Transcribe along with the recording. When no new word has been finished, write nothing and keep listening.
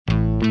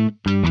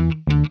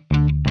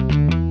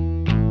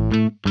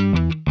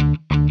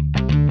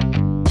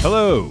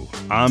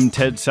I'm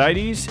Ted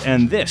Seides,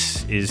 and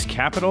this is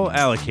Capital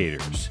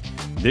Allocators.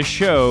 This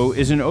show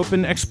is an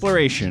open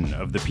exploration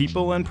of the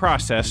people and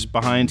process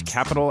behind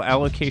capital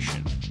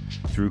allocation.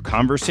 Through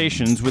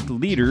conversations with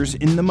leaders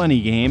in the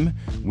money game,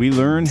 we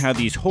learn how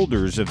these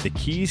holders of the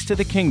keys to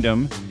the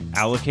kingdom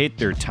allocate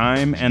their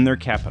time and their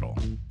capital.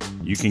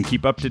 You can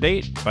keep up to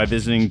date by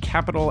visiting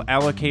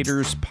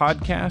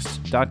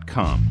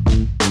capitalallocatorspodcast.com.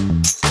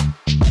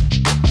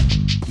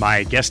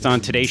 My guest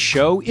on today's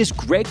show is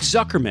Greg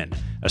Zuckerman,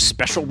 a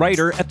special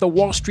writer at the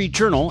Wall Street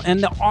Journal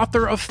and the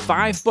author of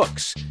 5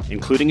 books,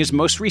 including his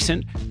most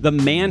recent, The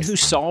Man Who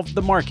Solved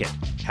the Market: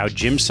 How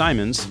Jim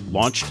Simons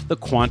Launched the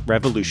Quant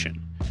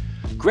Revolution.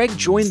 Greg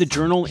joined the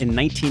Journal in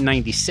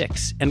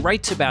 1996 and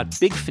writes about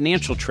big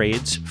financial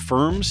trades,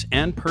 firms,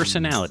 and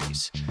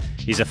personalities.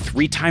 He's a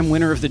 3-time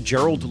winner of the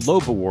Gerald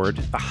Loeb Award,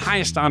 the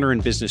highest honor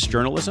in business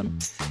journalism,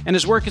 and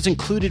his work has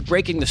included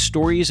breaking the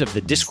stories of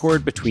the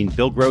discord between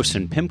Bill Gross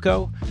and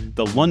PIMCO,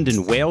 the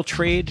London whale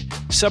trade,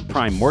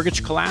 subprime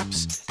mortgage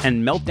collapse,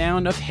 and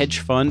meltdown of hedge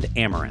fund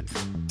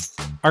Amaranth.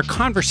 Our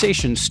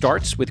conversation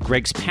starts with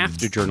Greg's path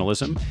to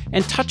journalism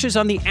and touches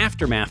on the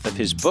aftermath of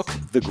his book,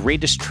 The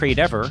Greatest Trade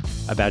Ever,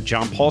 about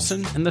John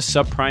Paulson and the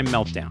subprime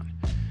meltdown.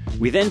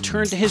 We then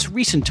turn to his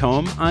recent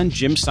tome on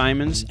Jim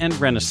Simons and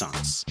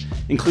Renaissance,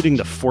 including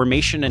the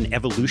formation and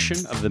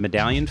evolution of the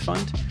Medallion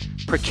Fund,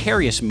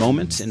 precarious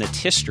moments in its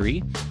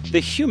history, the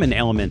human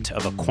element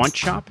of a quant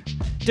shop,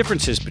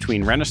 differences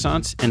between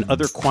Renaissance and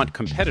other quant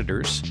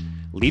competitors,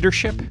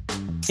 leadership,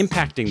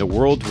 impacting the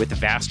world with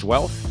vast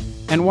wealth,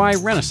 and why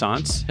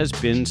Renaissance has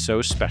been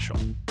so special.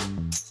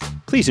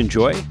 Please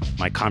enjoy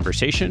my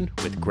conversation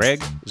with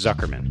Greg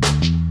Zuckerman.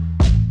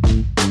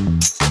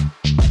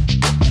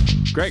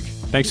 Greg,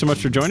 thanks so much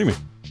for joining me.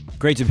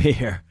 Great to be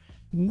here.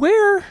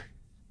 Where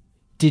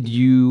did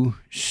you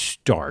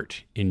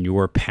start in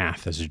your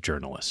path as a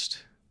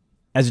journalist?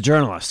 As a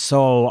journalist,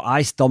 so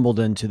I stumbled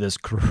into this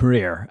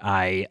career.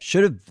 I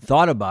should have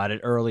thought about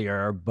it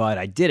earlier, but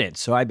I didn't.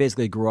 So I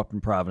basically grew up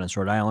in Providence,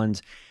 Rhode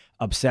Island,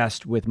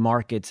 obsessed with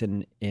markets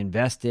and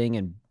investing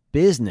and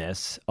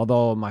business,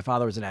 although my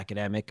father was an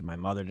academic and my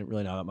mother didn't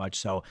really know that much,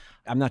 so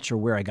I'm not sure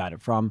where I got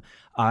it from.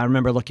 I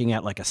remember looking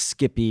at like a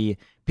Skippy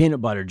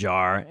peanut butter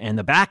jar and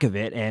the back of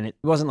it, and it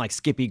wasn't like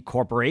Skippy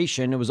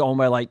Corporation. It was owned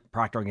by like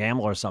Procter &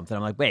 Gamble or something.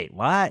 I'm like, wait,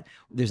 what?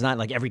 There's not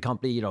like every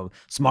company,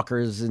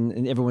 Smuckers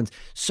and everyone's.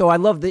 So I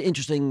love the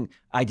interesting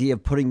idea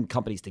of putting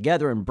companies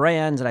together and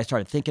brands, and I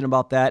started thinking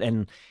about that.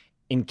 And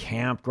in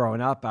camp growing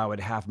up, I would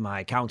have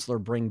my counselor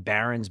bring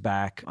Barron's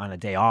back on a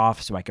day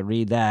off so I could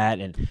read that.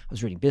 And I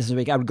was reading Business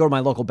Week. I would go to my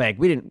local bank.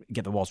 We didn't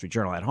get the Wall Street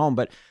Journal at home,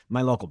 but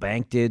my local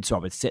bank did. So I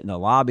would sit in the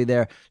lobby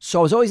there. So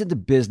I was always into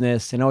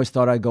business and always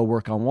thought I'd go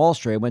work on Wall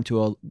Street. I went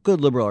to a good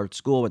liberal arts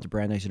school, went to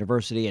Brandeis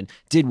University and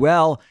did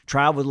well,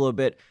 traveled a little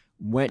bit,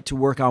 went to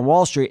work on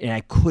Wall Street, and I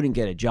couldn't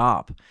get a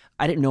job.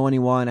 I didn't know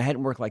anyone. I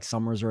hadn't worked like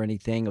summers or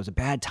anything. It was a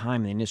bad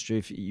time in the industry.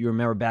 If you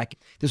remember back,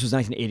 this was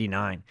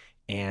 1989.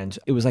 And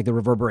it was like the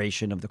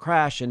reverberation of the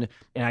crash, and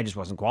I just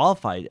wasn't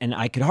qualified. And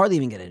I could hardly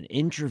even get an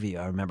interview,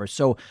 I remember.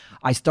 So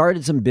I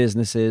started some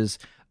businesses.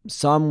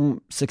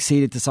 Some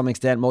succeeded to some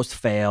extent. Most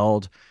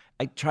failed.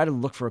 I tried to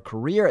look for a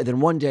career. And then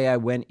one day I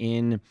went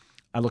in,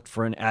 I looked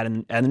for an ad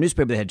in the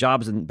newspaper. They had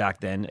jobs back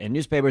then. In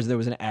newspapers, there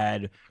was an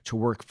ad to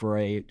work for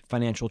a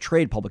financial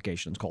trade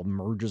publication. It's called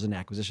Mergers and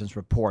Acquisitions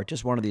Report.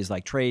 Just one of these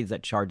like trades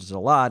that charges a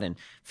lot and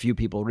few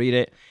people read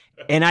it.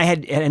 And I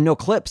had no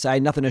clips. I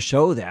had nothing to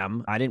show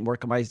them. I didn't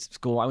work at my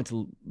school. I went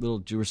to a little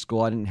Jewish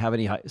school. I didn't have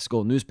any high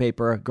school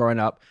newspaper growing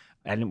up.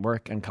 I didn't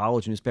work in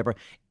college newspaper.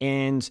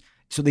 And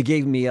so they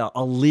gave me a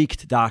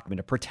leaked document,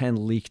 a pretend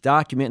leaked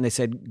document. And they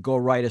said, go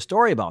write a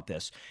story about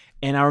this.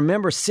 And I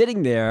remember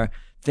sitting there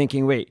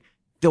thinking, wait,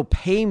 they'll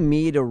pay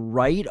me to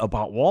write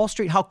about Wall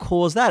Street? How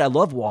cool is that? I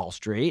love Wall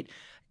Street.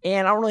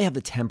 And I don't really have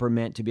the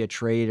temperament to be a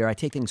trader. I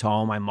take things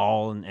home, I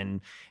mull and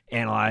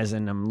analyze,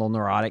 and I'm a little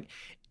neurotic.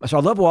 So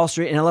I love Wall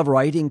Street, and I love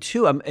writing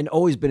too. And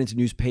always been into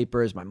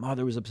newspapers. My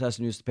mother was obsessed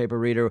with newspaper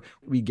reader.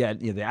 We get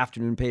the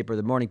afternoon paper,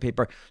 the morning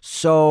paper.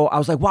 So I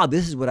was like, wow,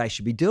 this is what I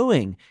should be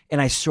doing. And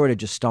I sort of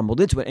just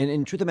stumbled into it.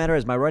 And truth of the matter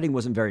is my writing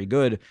wasn't very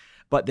good,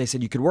 but they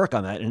said you could work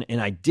on that.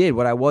 And I did.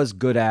 What I was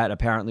good at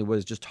apparently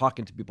was just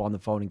talking to people on the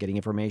phone and getting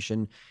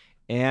information.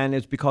 And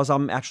it's because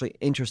I'm actually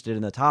interested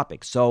in the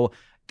topic. So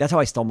that's how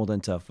I stumbled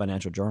into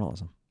financial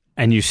journalism.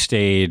 And you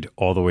stayed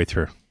all the way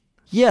through?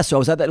 Yeah, so I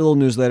was at that little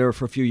newsletter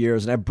for a few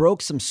years, and I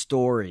broke some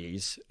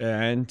stories,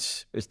 and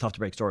it's tough to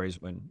break stories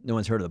when no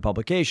one's heard of the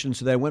publication,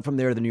 so then I went from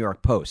there to the New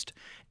York Post,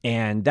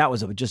 and that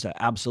was just an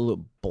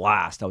absolute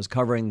blast. I was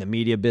covering the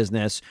media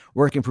business,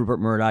 working for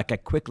Rupert Murdoch. I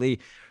quickly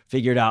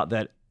figured out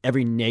that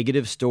every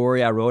negative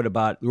story I wrote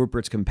about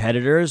Rupert's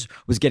competitors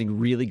was getting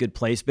really good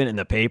placement in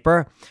the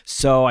paper,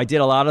 so I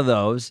did a lot of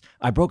those.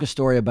 I broke a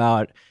story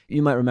about,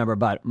 you might remember,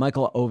 about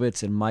Michael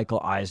Ovitz and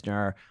Michael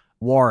Eisner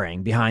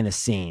warring behind the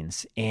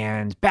scenes.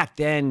 And back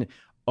then,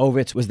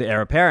 Ovitz was the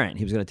heir apparent.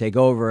 He was going to take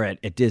over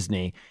at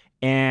Disney.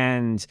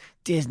 And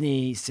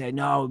Disney said,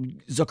 no,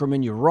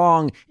 Zuckerman, you're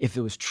wrong. If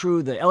it was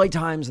true, the LA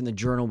Times and the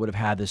Journal would have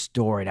had this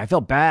story. And I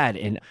felt bad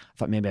and I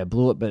thought maybe I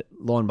blew it, but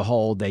lo and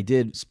behold, they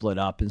did split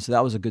up. And so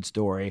that was a good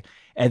story.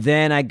 And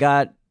then I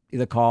got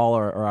the call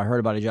or I heard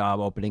about a job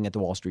opening at the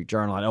Wall Street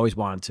Journal. I always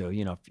wanted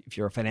to, if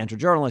you're a financial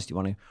journalist, you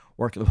want to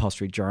work at the Wall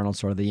Street Journal,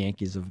 sort of the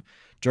Yankees of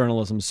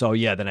journalism. So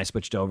yeah, then I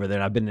switched over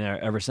there. I've been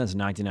there ever since in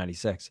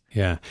 1996.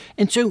 Yeah.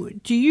 And so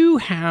do you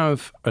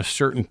have a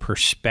certain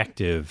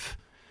perspective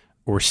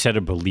or set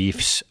of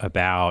beliefs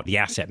about the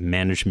asset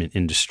management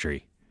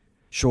industry?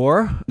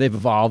 Sure. They've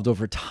evolved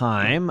over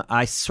time.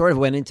 I sort of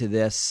went into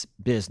this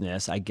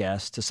business, I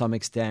guess, to some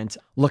extent,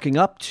 looking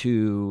up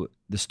to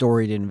the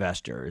storied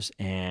investors,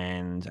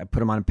 and I put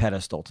them on a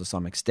pedestal to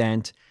some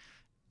extent.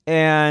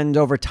 And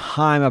over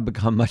time, I've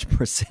become much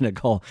more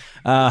cynical,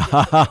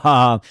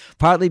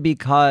 partly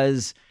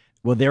because,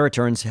 their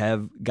returns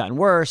have gotten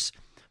worse.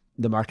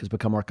 The market's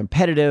become more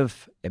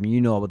competitive. I mean, you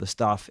know about the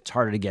stuff. It's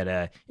harder to get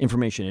an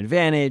information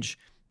advantage.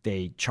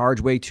 They charge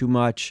way too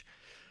much.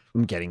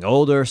 I'm getting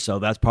older, so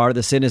that's part of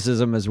the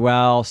cynicism as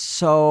well.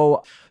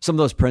 So some of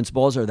those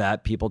principles are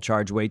that people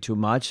charge way too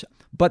much,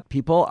 but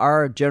people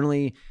are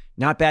generally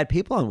not bad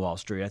people on Wall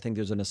Street. I think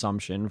there's an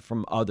assumption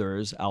from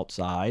others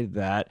outside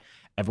that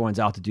everyone's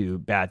out to do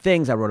bad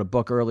things. I wrote a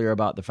book earlier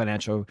about the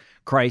financial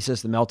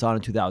crisis, the meltdown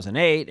in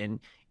 2008, and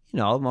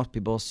most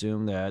people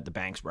assume that the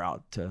banks were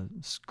out to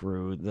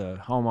screw the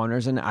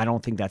homeowners, and I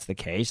don't think that's the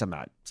case. I'm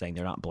not saying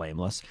they're not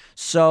blameless.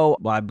 So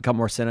while I've become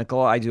more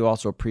cynical, I do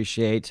also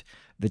appreciate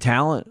the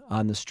talent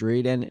on the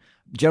street. And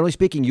generally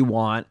speaking,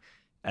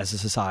 as a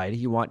society,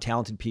 you want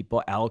talented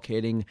people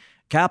allocating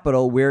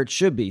capital where it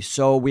should be.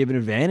 So we have an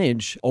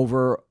advantage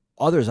over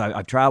others.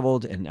 I've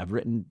traveled and I've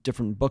written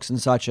different books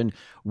and such, and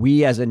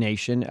we as a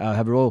nation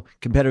have a real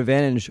competitive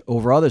advantage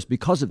over others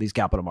because of these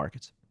capital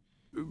markets.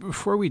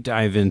 Before we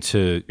dive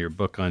into your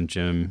book on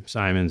Jim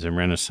Simons and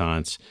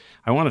Renaissance,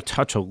 I want to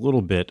touch a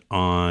little bit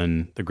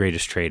on The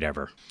Greatest Trade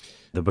Ever,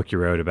 the book you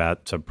wrote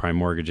about subprime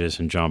mortgages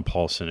and John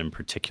Paulson in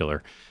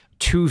particular.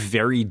 Two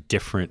very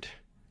different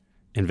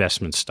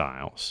investment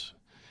styles.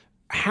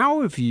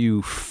 How have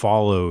you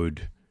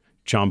followed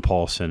John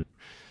Paulson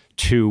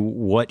to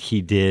what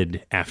he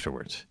did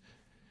afterwards?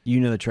 You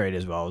know the trade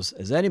as well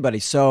as anybody.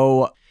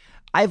 So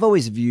I've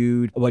always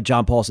viewed what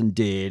John Paulson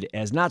did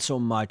as not so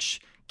much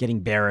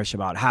getting bearish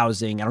about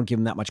housing. I don't give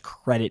him that much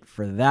credit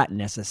for that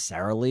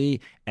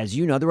necessarily. As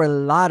you know, there were a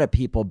lot of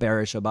people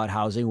bearish about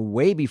housing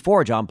way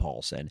before John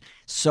Paulson.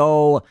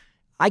 So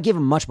I give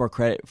him much more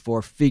credit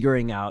for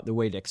figuring out the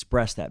way to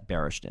express that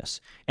bearishness.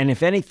 And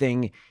if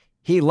anything,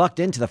 he lucked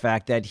into the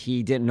fact that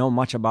he didn't know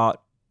much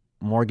about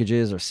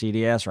mortgages or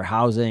CDS or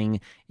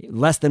housing,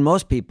 less than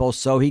most people.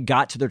 So he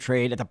got to the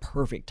trade at the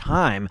perfect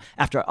time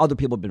after other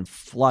people had been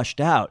flushed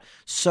out.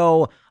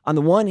 So on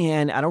the one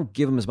hand, I don't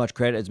give him as much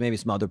credit as maybe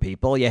some other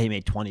people. Yeah, he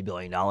made $20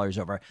 billion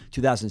over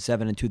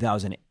 2007 and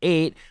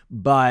 2008,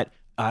 but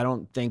I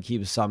don't think he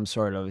was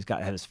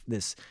had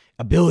this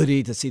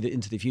ability to see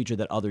into the future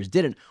that others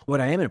didn't. What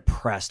I am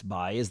impressed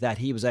by is that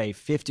he was a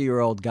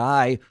 50-year-old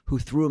guy who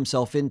threw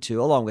himself into,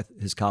 along with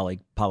his colleague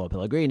Paolo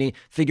Pellegrini,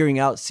 figuring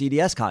out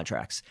CDS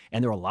contracts.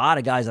 And there were a lot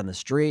of guys on the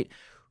street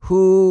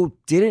who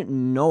didn't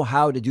know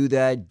how to do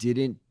that,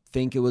 didn't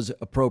think it was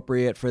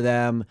appropriate for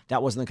them.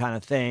 That wasn't the kind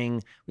of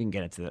thing. We can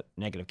get into the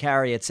negative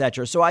carry, et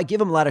cetera. So I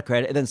give him a lot of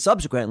credit. And then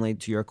subsequently,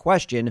 to your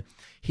question,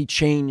 he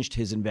changed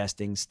his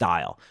investing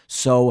style.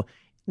 So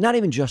not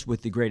even just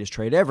with The Greatest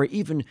Trade Ever,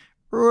 even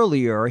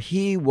earlier,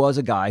 he was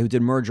a guy who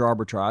did merger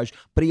arbitrage,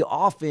 but he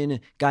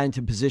often got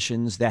into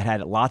positions that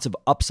had lots of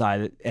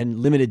upside and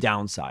limited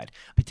downside.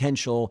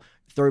 Potential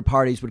third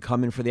parties would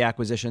come in for the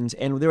acquisitions,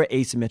 and there were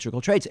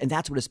asymmetrical trades. And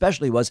that's what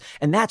especially was.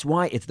 And that's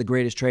why it's the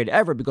greatest trade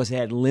ever, because it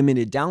had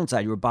limited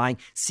downside. You were buying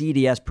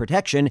CDS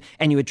protection,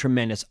 and you had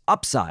tremendous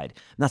upside.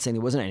 I'm not saying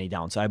there wasn't any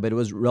downside, but it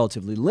was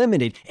relatively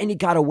limited. And he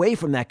got away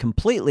from that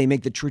completely.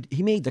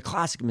 He made the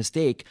classic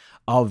mistake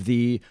of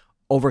the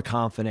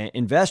overconfident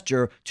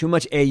investor, too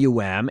much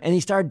AUM, and he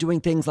started doing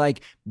things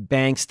like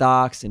bank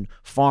stocks and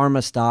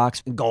pharma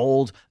stocks,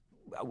 gold.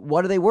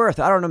 What are they worth?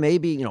 I don't know,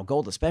 maybe,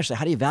 gold especially.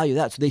 How do you value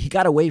that? So he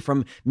got away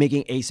from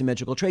making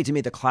asymmetrical trades. He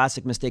made the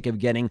classic mistake of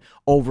getting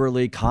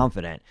overly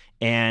confident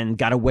and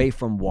got away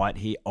from what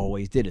he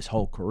always did his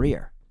whole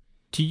career.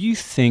 Do you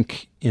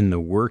think in the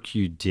work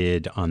you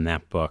did on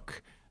that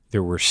book,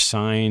 there were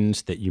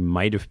signs that you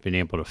might have been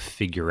able to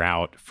figure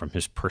out from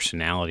his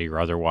personality or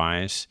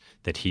otherwise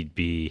that he'd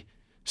be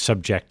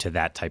subject to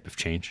that type of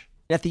change?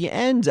 At the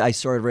end, I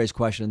sort of raised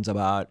questions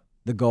about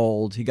the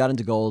gold. He got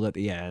into gold at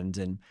the end,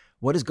 and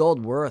what is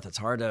gold worth? It's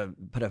hard to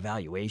put a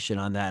valuation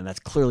on that, and that's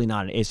clearly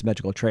not an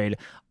asymmetrical trade.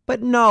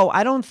 But no,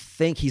 I don't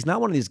think he's not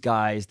one of these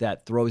guys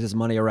that throws his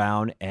money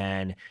around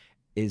and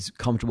is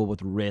comfortable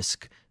with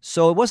risk.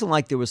 So it wasn't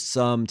like there was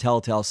some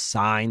telltale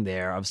sign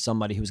there of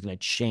somebody who's going to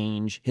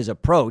change his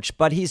approach,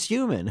 but he's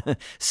human.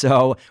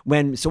 So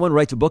when someone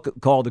writes a book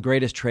called The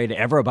Greatest Trade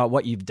Ever about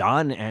what you've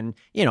done, and,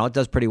 it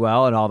does pretty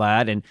well and all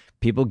that, and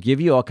people give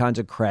you all kinds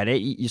of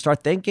credit, you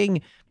start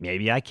thinking,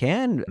 maybe I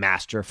can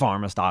master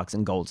pharma stocks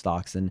and gold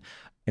stocks and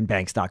and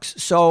bank stocks.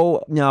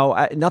 So,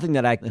 no, nothing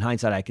that in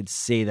hindsight I could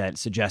see that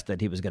suggests that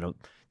he was going to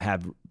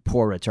have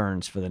poor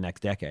returns for the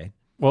next decade.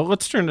 Well,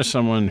 let's turn to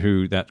someone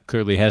who that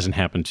clearly hasn't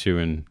happened to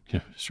and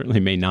certainly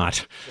may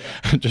not,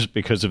 just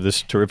because of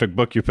this terrific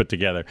book you put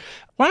together.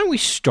 Why don't we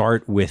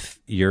start with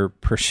your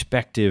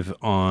perspective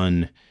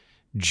on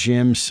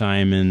Jim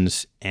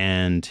Simons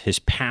and his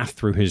path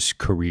through his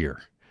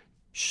career?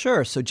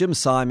 Sure. So Jim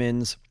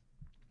Simons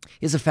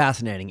is a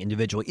fascinating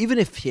individual. Even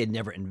if he had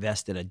never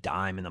invested a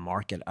dime in the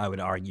market, I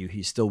would argue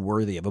he's still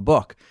worthy of a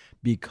book,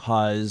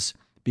 because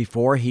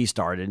before he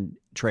started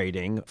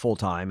trading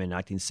full-time in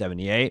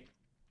 1978,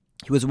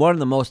 he was one of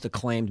the most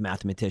acclaimed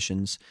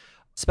mathematicians,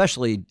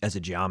 especially as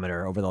a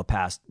geometer over the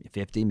past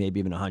 50,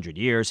 maybe even 100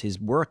 years. His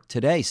work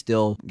today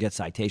still gets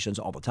citations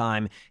all the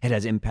time. It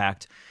has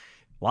impact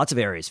lots of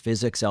areas,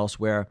 physics,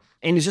 elsewhere.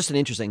 And he's just an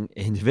interesting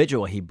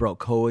individual. He broke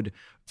code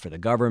for the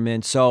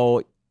government.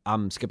 So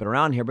I'm skipping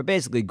around here, but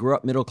basically grew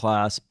up middle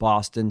class,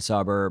 Boston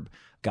suburb,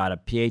 got a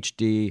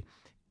PhD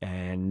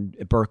and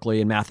at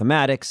Berkeley in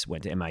mathematics,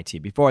 went to MIT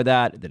before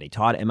that. Then he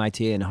taught at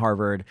MIT and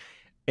Harvard.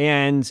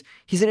 And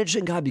he's an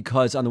interesting guy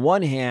because on the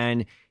one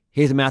hand,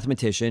 he's a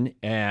mathematician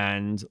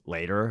and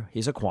later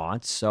he's a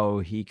quant, so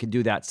he can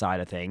do that side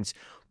of things.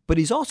 But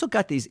he's also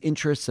got these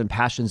interests and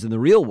passions in the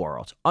real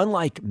world.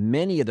 Unlike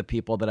many of the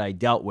people that I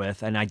dealt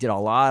with, and I did a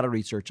lot of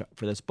research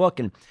for this book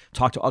and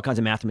talked to all kinds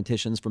of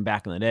mathematicians from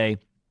back in the day,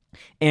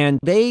 and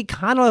they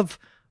kind of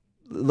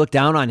looked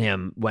down on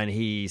him when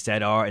he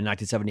said, in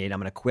 1978, I'm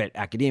going to quit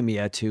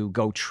academia to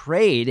go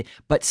trade.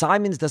 But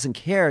Simons doesn't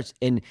care,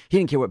 and he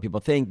didn't care what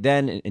people think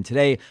then and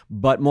today.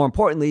 But more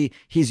importantly,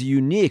 he's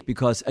unique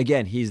because,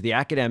 again, he's the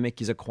academic,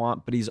 he's a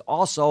quant, but he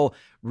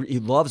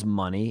loves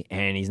money,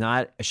 and he's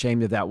not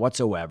ashamed of that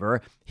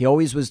whatsoever. He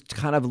always was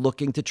kind of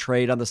looking to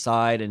trade on the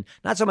side and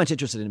not so much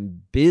interested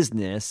in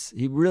business.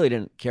 He really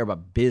didn't care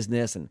about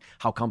business and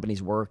how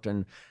companies worked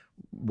and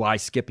why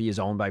Skippy is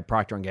owned by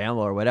Procter &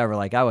 Gamble or whatever,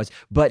 like I was.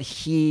 But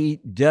he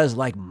does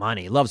like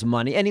money, loves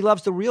money, and he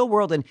loves the real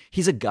world. And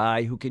he's a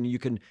guy who you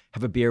can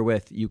have a beer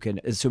with,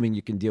 assuming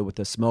you can deal with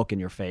the smoke in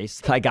your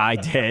face, like I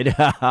did.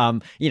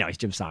 He's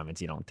Jim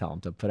Simons. You don't tell him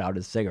to put out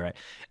his cigarette.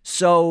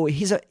 So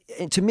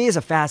to me, he's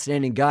a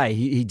fascinating guy.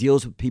 He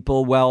deals with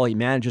people well. He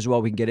manages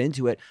well. We can get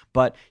into it.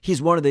 But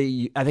he's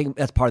I think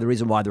that's part of the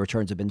reason why the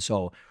returns have been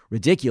so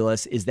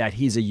ridiculous, is that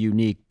he's a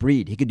unique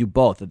breed. He could do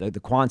both, the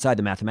quant side,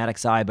 the mathematics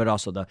side, but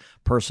also the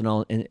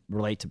personal and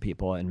relate to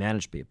people and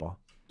manage people.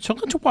 So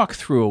let's walk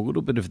through a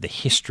little bit of the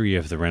history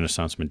of the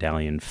Renaissance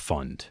Medallion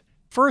Fund.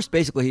 First,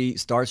 basically, he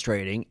starts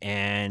trading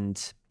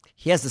and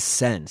he has the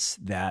sense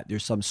that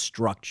there's some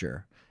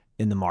structure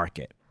in the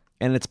market.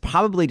 And it's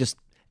probably just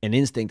an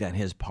instinct on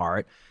his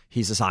part.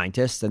 He's a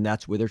scientist, and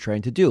that's what they're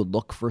trying to do.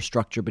 Look for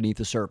structure beneath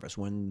the surface.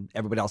 When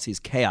everybody else sees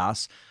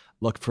chaos,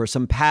 look for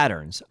some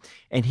patterns.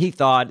 And he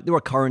thought there were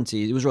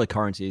currencies. It was really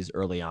currencies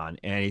early on.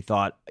 And he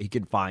thought he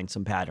could find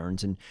some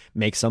patterns and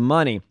make some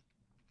money.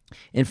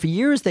 And for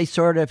years,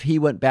 he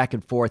went back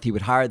and forth. He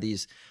would hire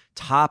these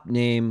top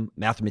name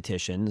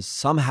mathematicians,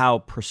 somehow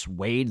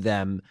persuade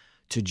them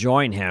to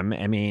join him.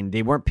 I mean,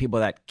 they weren't people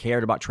that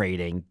cared about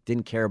trading,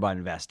 didn't care about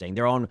investing.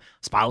 Their own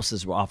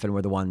spouses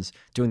were the ones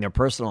doing their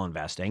personal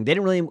investing. They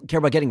didn't really care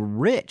about getting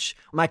rich.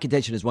 My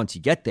contention is once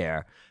you get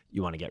there,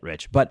 you want to get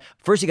rich. But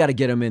first you got to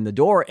get them in the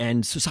door.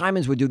 And so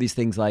Simons would do these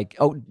things like,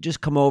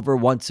 just come over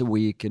once a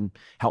week and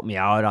help me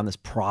out on this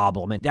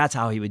problem. And that's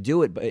how he would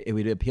do it. But it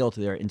would appeal to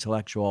their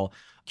intellectual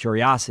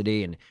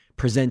curiosity and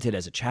present it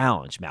as a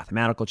challenge,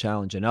 mathematical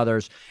challenge and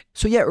others.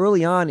 So yeah,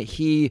 early on,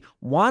 he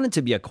wanted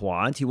to be a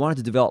quant. He wanted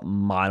to develop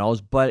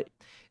models, but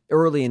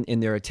early in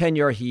their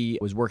tenure, he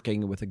was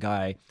working with a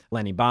guy,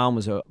 Lenny Baum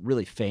was a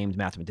really famed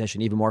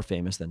mathematician, even more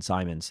famous than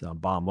Simons.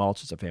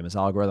 Baum-Welch is a famous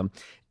algorithm.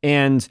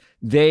 And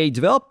they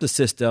developed a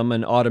system,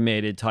 an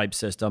automated type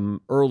system,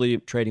 early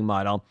trading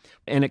model,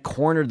 and it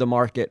cornered the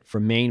market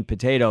for Maine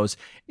potatoes.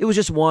 It was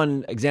just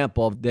one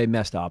example. They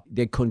messed up.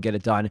 They couldn't get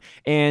it done.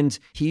 And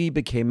he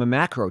became a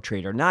macro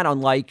trader, not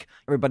unlike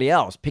everybody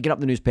else, picking up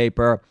the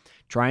newspaper,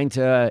 trying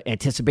to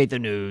anticipate the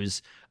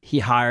news. He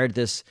hired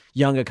this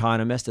young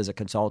economist as a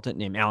consultant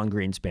named Alan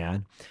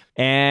Greenspan,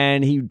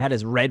 and he had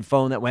his red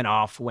phone that went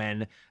off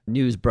when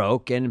news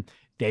broke, and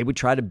they would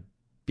try to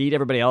beat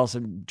everybody else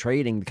in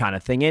trading kind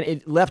of thing. And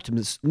it left him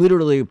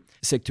literally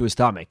sick to his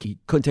stomach. He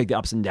couldn't take the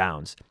ups and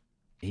downs.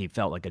 He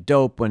felt like a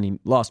dope when he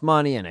lost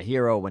money and a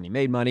hero when he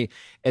made money.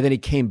 And then he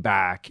came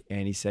back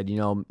and he said,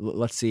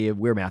 let's see if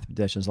we're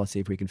mathematicians. Let's see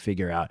if we can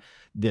figure out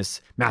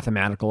this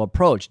mathematical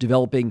approach,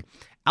 developing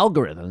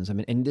algorithms. I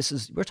mean, and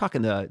we're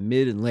talking the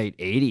mid and late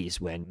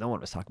 80s when no one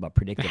was talking about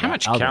predictive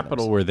algorithms. How much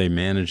capital were they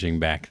managing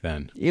back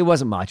then? It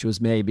wasn't much. It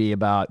was maybe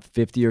about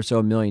 $50 or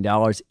so million,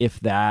 if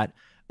that.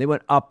 They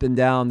went up and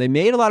down. They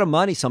made a lot of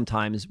money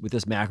sometimes with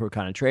this macro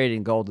kind of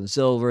trading, gold and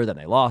silver. Then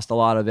they lost a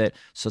lot of it.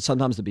 So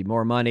sometimes there'd be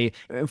more money.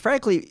 And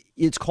frankly,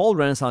 it's called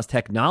Renaissance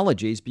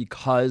Technologies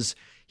because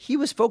he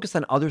was focused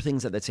on other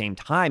things at the same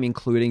time,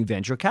 including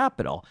venture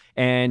capital.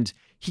 And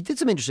he did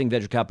some interesting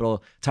venture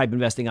capital type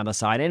investing on the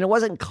side, and it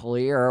wasn't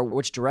clear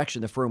which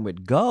direction the firm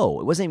would go.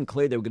 It wasn't even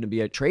clear they were going to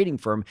be a trading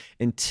firm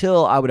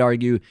until, I would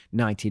argue,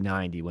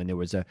 1990, when there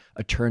was a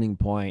turning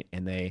point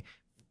and they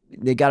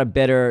got a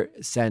better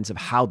sense of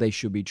how they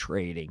should be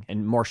trading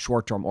and more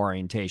short-term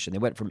orientation. They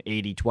went from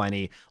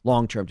 80-20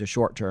 long-term to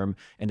short-term,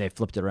 and they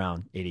flipped it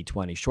around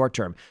 80-20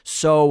 short-term.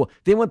 So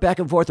they went back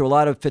and forth. There were a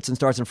lot of fits and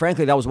starts, and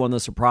frankly, that was one of the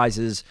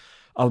surprises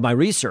of my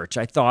research.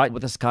 I thought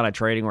with this kind of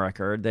trading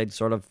record, they'd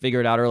sort of figure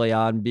it out early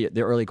on, be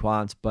the early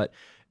quants,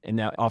 and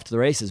now off to the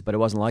races, but it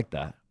wasn't like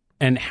that.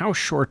 And how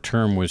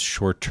short-term was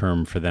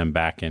short-term for them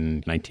back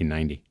in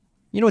 1990?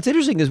 What's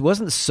interesting is it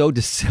wasn't so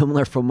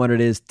dissimilar from what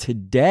it is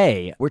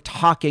today. We're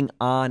talking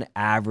on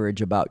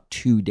average about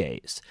 2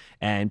 days,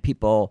 and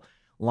people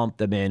lump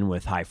them in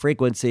with high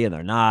frequency, and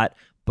they're not,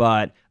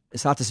 but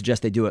it's not to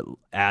suggest they do it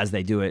as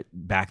they do it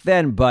back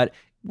then, but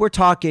we're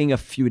talking a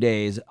few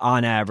days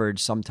on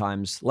average,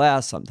 sometimes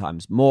less,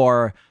 sometimes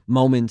more.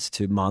 Moments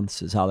to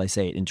months is how they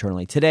say it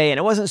internally today. And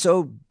it wasn't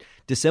so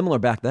dissimilar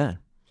back then.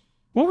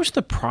 What was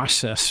the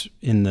process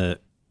in the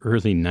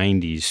early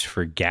 90s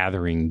for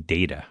gathering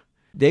data?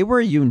 They were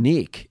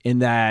unique in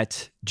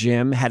that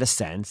Jim had a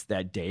sense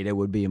that data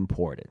would be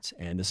important.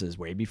 And this is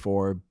way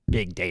before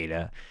big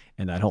data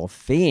and that whole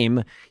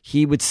theme.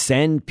 He would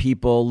send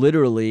people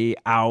literally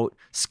out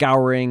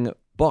scouring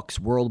books,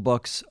 world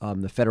books,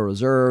 the Federal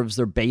Reserve's,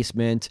 their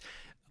basement,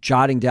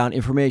 jotting down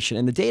information.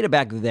 And the data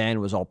back then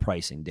was all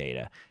pricing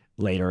data.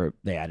 Later,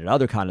 they added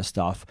other kind of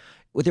stuff.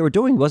 What they were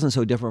doing wasn't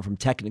so different from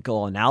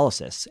technical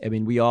analysis. I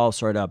mean, we all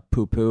sort of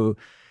poo-poo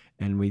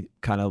and we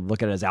kind of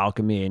look at it as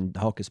alchemy and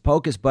hocus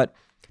pocus, but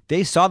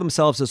they saw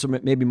themselves as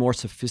maybe more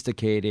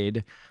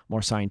sophisticated,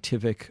 more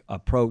scientific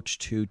approach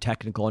to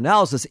technical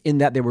analysis in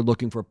that they were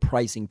looking for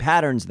pricing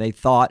patterns. They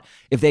thought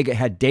if they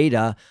had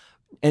data,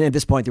 and at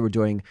this point they were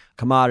doing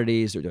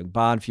commodities, they were doing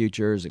bond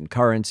futures and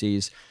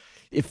currencies.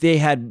 If they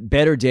had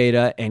better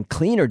data and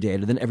cleaner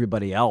data than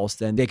everybody else,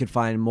 then they could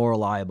find more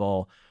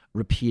reliable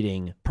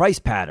repeating price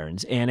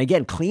patterns. And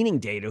again, cleaning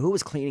data. Who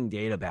was cleaning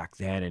data back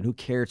then and who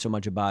cared so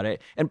much about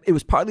it? And it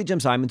was partly Jim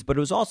Simons, but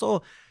it was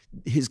also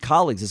his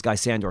colleagues, this guy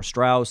Sandor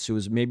Strauss, who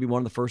was maybe one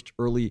of the first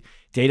early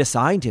data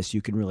scientists,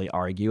 you can really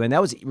argue. And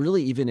that was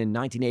really even in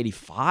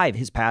 1985,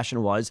 his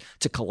passion was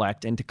to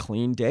collect and to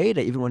clean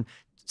data. Even when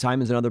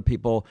Simons and other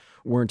people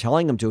weren't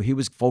telling him to, he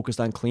was focused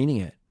on cleaning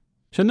it.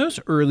 So in those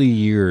early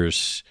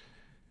years,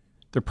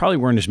 there probably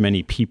weren't as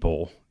many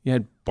people. You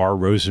had Bar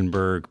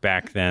Rosenberg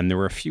back then. There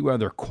were a few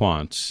other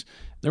quants.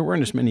 There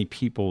weren't as many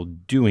people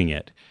doing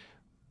it.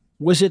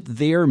 Was it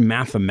their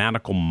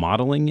mathematical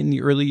modeling in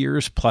the early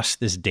years plus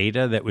this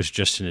data that was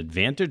just an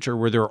advantage, or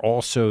were there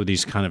also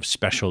these kind of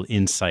special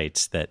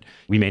insights that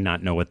we may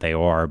not know what they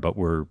are, but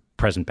were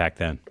present back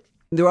then?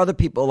 There were other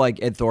people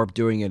like Ed Thorpe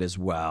doing it as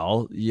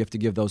well. You have to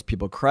give those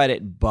people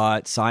credit,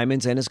 but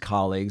Simons and his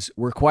colleagues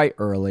were quite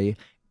early.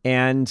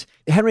 And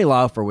Henry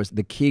Laufer was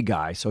the key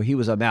guy. So he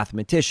was a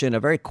mathematician, a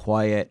very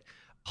quiet,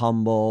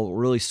 humble,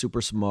 really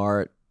super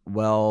smart,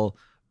 well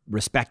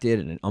respected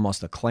and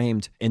almost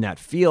acclaimed in that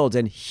field.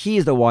 And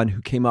he's the one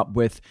who came up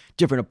with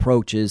different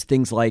approaches,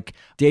 things like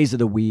days of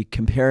the week,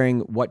 comparing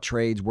what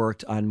trades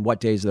worked on what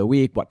days of the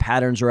week, what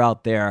patterns are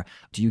out there.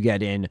 Do you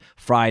get in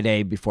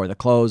Friday before the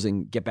close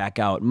and get back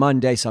out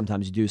Monday?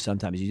 Sometimes you do,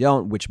 sometimes you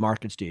don't. Which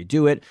markets do you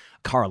do it?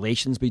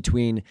 Correlations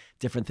between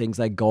different things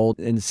like gold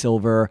and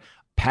silver.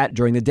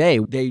 During the day,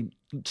 they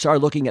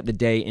started looking at the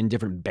day in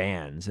different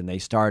bands, and they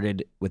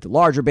started with the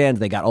larger bands.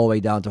 They got all the way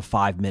down to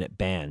 5-minute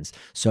bands.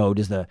 So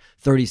does the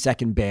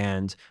 30-second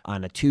band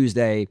on a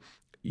Tuesday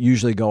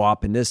usually go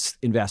up in this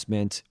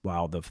investment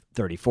while the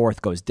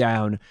 34th goes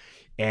down?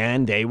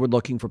 And they were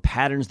looking for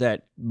patterns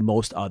that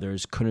most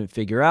others couldn't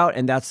figure out,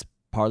 and that's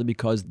partly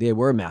because they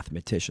were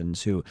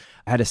mathematicians who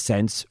had a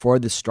sense for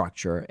the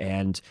structure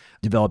and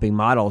developing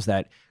models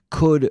that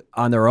could,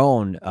 on their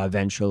own,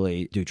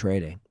 eventually do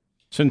trading.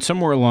 So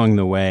somewhere along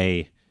the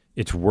way,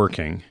 it's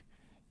working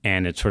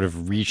and it's sort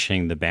of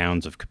reaching the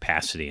bounds of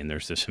capacity. And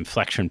there's this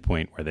inflection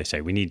point where they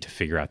say, we need to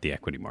figure out the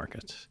equity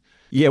markets.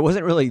 Yeah, it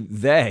wasn't really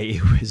they,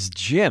 it was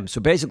Jim.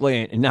 So basically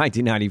in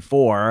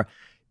 1994,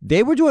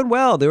 they were doing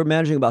well. They were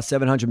managing about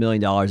 $700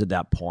 million at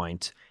that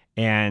point.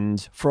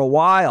 And for a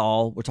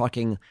while, we're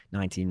talking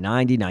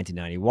 1990,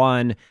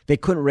 1991, they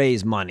couldn't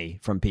raise money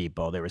from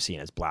people. They were seen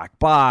as black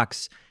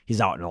box. He's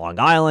out in Long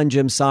Island,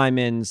 Jim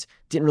Simons.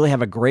 Didn't really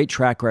have a great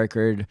track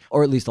record,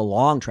 or at least a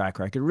long track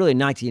record. Really,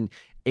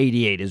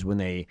 1988 is when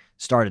they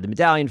started the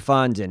Medallion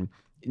Fund, and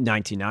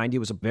 1990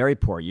 was a very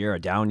poor year, a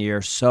down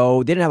year.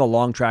 So they didn't have a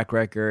long track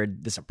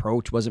record. This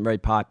approach wasn't very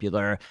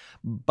popular.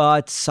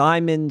 But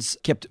Simons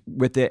kept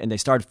with it, and they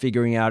started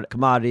figuring out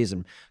commodities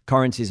and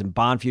currencies and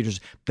bond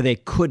futures, but they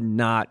could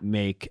not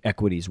make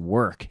equities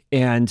work.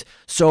 And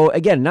so,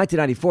 again, in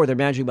 1994, they're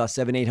managing about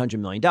 $700-800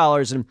 million,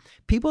 and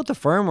people at the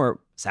firm were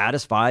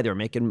satisfied. They were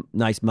making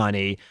nice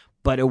money,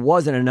 but it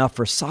wasn't enough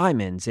for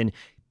Simons. And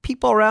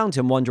people around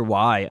him wonder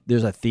why.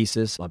 There's a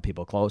thesis, a lot of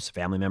people close,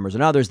 family members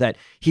and others, that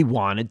he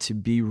wanted to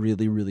be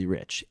really, really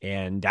rich.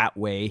 And that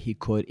way he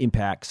could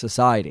impact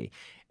society.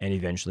 and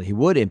eventually he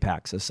would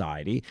impact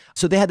society.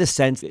 So they had this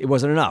sense it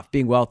wasn't enough.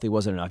 Being wealthy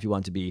wasn't enough. You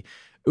wanted to be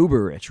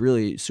uber rich,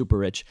 really super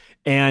rich.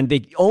 And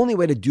the only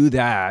way to do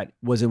that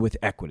was with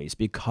equities,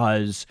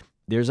 because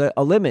there's a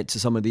limit to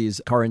some of these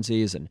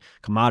currencies and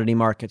commodity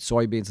markets,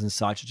 soybeans and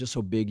such. It's just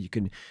so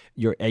big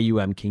your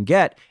AUM can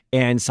get.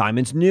 And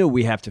Simons knew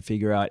we have to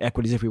figure out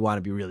equities if we want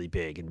to be really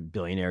big and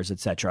billionaires, et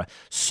cetera.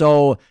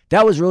 So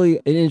that was really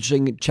an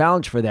interesting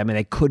challenge for them, and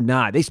they could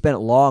not. They spent a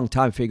long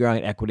time figuring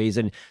out equities,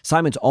 and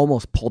Simons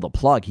almost pulled the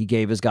plug. He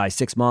gave his guys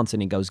 6 months,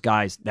 and he goes,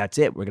 guys, that's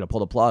it. We're going to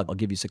pull the plug. I'll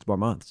give you 6 more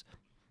months.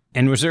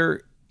 And was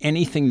there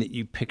anything that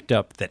you picked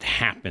up that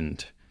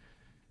happened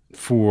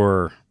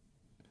for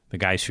the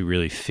guys who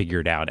really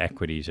figured out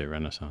equities at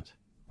Renaissance?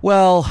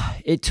 Well,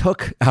 it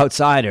took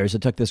outsiders.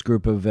 It took this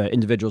group of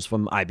individuals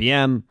from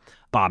IBM,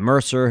 Bob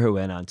Mercer, who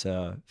went on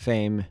to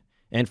fame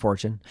and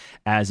fortune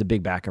as a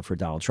big backer for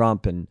Donald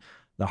Trump and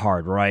the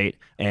hard right,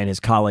 and his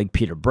colleague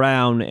Peter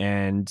Brown.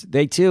 And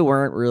they too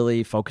weren't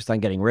really focused on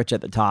getting rich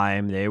at the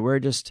time. They were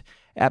just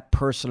at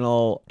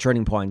personal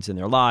turning points in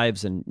their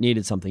lives and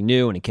needed something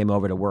new. And he came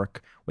over to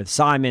work with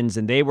Simons,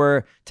 and they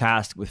were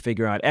tasked with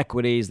figuring out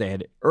equities. They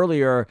had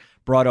earlier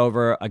brought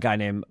over a guy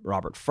named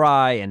Robert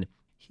Fry, and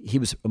he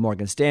was a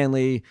Morgan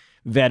Stanley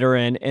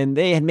veteran, and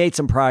they had made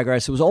some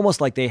progress. It was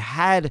almost like they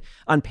had,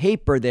 on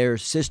paper, their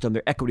system,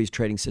 their equities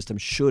trading system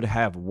should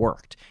have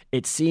worked.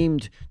 It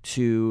seemed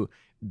to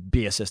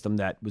be a system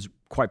that was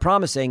quite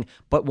promising,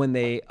 but when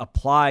they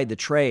applied the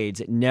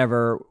trades, it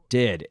never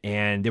did.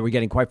 And they were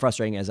getting quite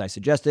frustrating, as I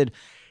suggested.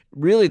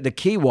 Really, the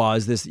key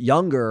was this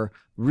younger,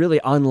 really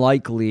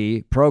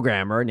unlikely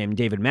programmer named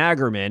David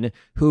Magerman,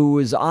 who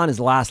was on his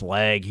last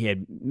leg. He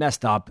had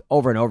messed up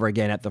over and over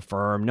again at the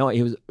firm. No,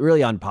 he was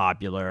really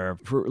unpopular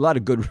for a lot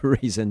of good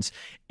reasons.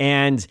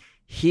 And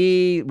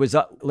he was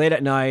up late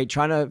at night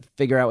trying to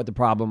figure out what the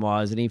problem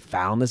was, and he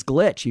found this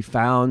glitch. He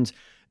found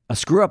a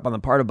screw up on the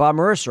part of Bob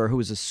Mercer, who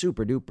was a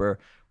super duper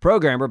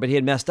programmer, but he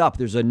had messed up.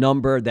 There's a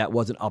number that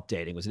wasn't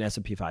updating. It was an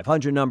S&P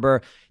 500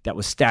 number that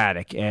was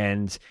static,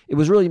 and it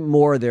was really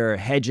more their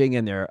hedging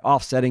and their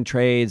offsetting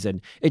trades, and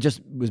it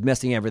just was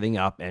messing everything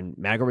up. And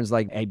Magerman's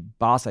like, hey,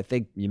 boss, I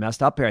think you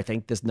messed up here. I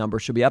think this number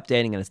should be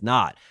updating, and it's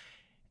not.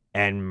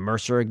 And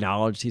Mercer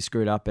acknowledged he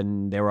screwed up,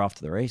 and they were off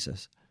to the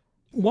races.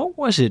 What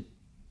was it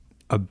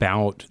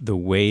about the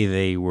way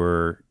they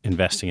were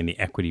investing in the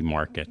equity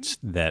markets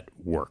that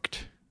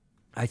worked?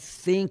 I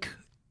think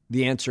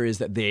the answer is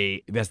that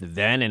they invested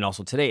then and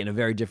also today in a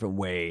very different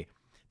way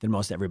than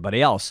most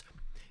everybody else.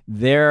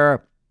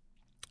 Their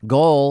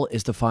goal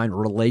is to find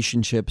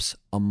relationships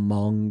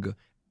among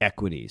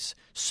equities.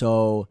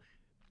 So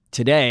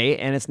today,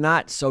 and it's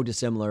not so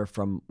dissimilar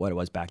from what it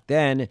was back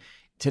then,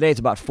 today it's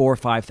about 4,000 or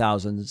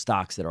 5,000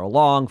 stocks that are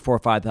long, 4,000 or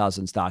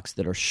 5,000 stocks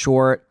that are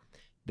short.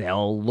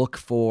 They'll look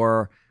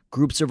for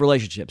groups of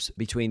relationships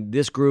between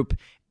this group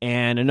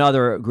and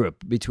another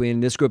group, between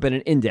this group and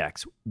an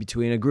index,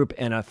 between a group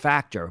and a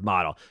factor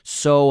model.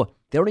 So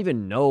they don't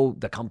even know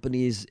the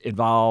companies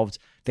involved.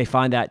 They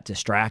find that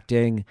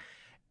distracting.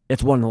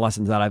 It's one of the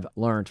lessons that I've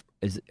learned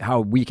is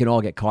how we can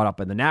all get caught up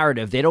in the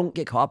narrative. They don't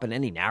get caught up in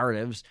any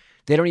narratives.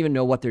 They don't even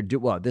know what they're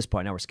doing. Well, at this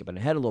point, now we're skipping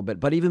ahead a little bit.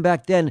 But even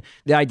back then,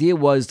 the idea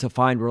was to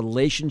find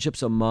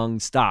relationships among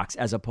stocks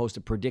as opposed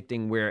to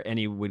predicting where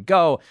any would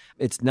go.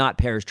 It's not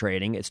pairs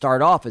trading. It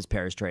started off as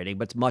pairs trading,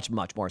 but it's much,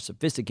 much more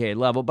sophisticated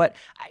level. But,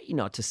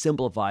 to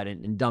simplify it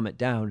and dumb it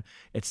down,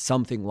 it's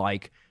something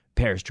like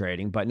pairs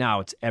trading. But now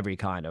it's every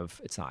kind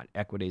of, it's not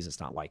equities. It's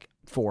not like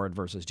Ford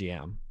versus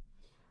GM.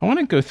 I want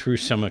to go through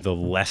some of the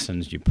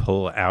lessons you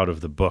pull out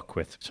of the book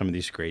with some of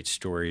these great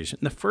stories.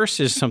 And the first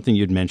is something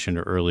you'd mentioned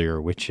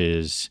earlier, which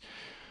is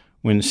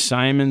when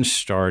Simons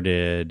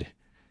started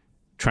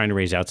trying to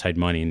raise outside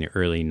money in the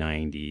early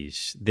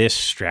 90s, this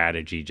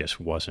strategy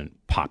just wasn't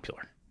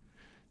popular.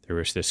 There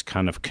was this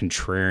kind of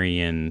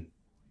contrarian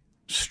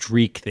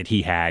streak that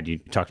he had. You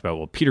talked about,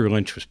 well, Peter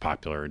Lynch was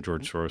popular and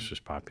George Soros was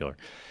popular.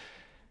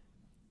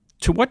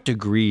 To what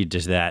degree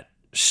does that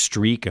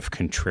streak of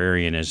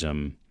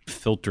contrarianism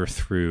filter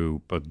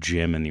through both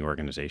Jim and the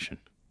organization?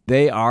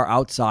 They are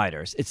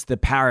outsiders. It's the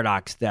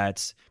paradox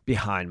that's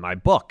behind my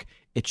book.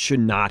 It should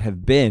not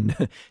have been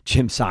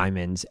Jim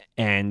Simons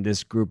and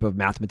this group of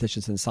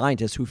mathematicians and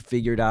scientists who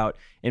figured out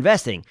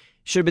investing.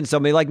 Should have been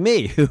somebody like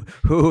me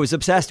who was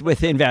obsessed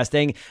with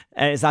investing.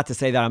 And it's not to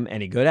say that I'm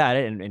any good at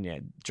it.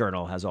 And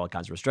Journal has all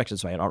kinds of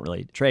restrictions, so I don't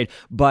really trade.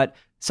 But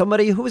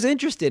somebody who was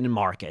interested in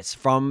markets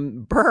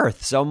from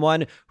birth,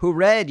 someone who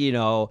read,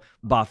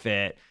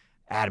 Buffett,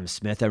 Adam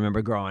Smith, I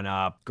remember growing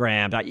up,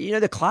 Graham,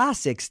 the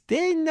classics.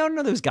 None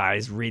of those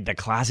guys read the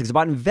classics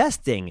about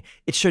investing.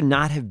 It should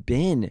not have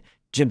been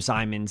Jim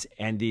Simons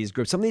and these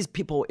groups. Some of these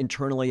people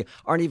internally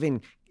aren't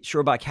even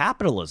sure about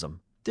capitalism.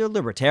 They're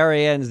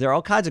libertarians. They're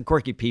all kinds of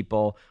quirky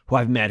people who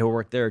I've met who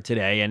work there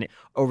today. And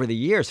over the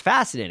years,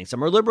 fascinating.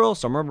 Some are liberal,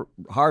 some are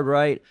hard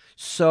right.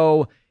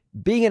 So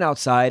being an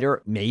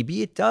outsider,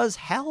 maybe it does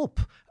help.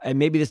 And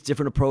maybe this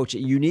different approach,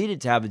 you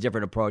needed to have a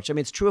different approach. I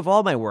mean, it's true of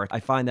all my work. I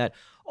find that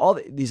all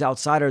these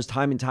outsiders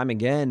time and time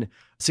again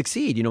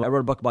succeed. I wrote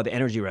a book about the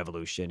energy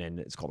revolution, and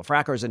it's called The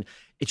Frackers, and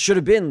it should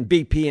have been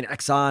BP and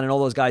Exxon and all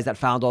those guys that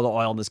found all the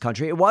oil in this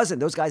country. It wasn't.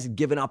 Those guys had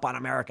given up on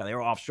America. They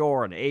were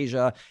offshore in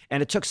Asia,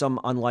 and it took some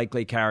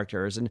unlikely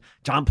characters. And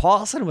John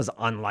Paulson was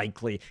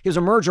unlikely. He was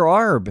a merger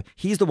arb.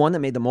 He's the one that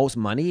made the most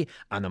money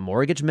on the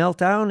mortgage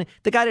meltdown.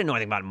 The guy didn't know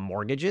anything about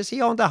mortgages.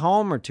 He owned a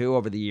home or two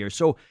over the years.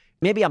 So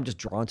maybe I'm just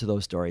drawn to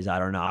those stories. I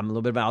don't know. I'm a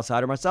little bit of an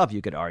outsider myself,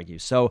 you could argue.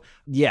 So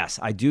yes,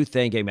 I do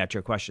think, getting back to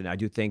your question, I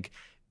do think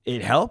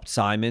it helped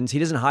Simons. He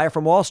doesn't hire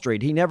from Wall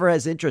Street. He never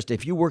has interest.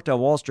 If you worked on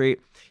Wall Street,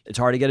 it's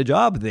hard to get a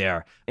job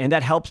there. And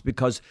that helps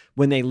because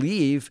when they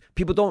leave,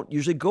 people don't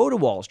usually go to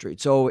Wall Street.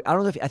 So I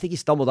don't know I think he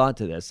stumbled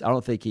onto this. I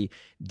don't think he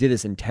did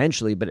this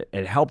intentionally, but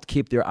it helped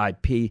keep their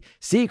IP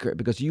secret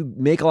because you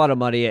make a lot of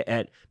money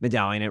at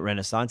Medallion, at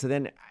Renaissance, and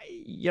then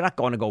you're not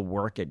going to go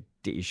work at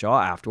D.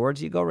 Shaw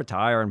afterwards. You go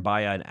retire and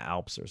buy an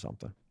Alps or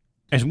something.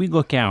 As we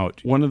look out,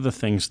 one of the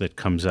things that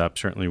comes up,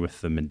 certainly with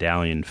the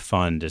Medallion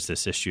Fund, is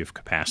this issue of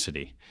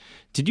capacity.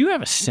 Did you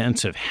have a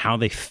sense of how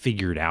they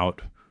figured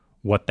out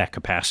what that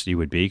capacity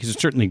would be? Because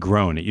it's certainly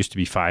grown. It used to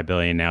be $5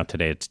 billion. Now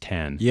today it's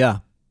 10. Yeah.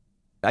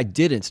 I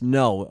didn't,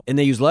 no. And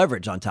they use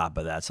leverage on top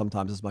of that,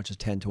 sometimes as much as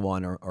 10 to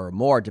 1 or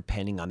more,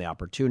 depending on the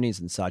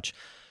opportunities and such.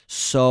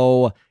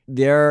 So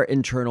their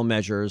internal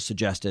measures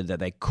suggested that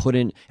they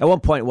couldn't, at one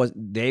point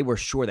they were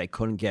sure they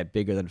couldn't get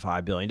bigger than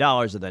 $5 billion.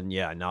 And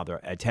then, now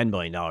they're at $10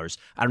 billion.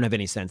 I don't have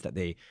any sense that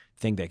they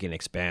think they can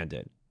expand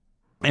it.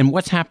 And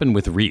what's happened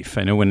with Reef?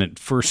 I know when it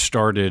first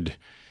started,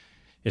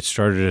 it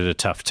started at a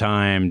tough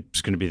time.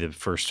 It's going to be the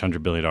first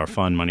 $100 billion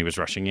fund. Money was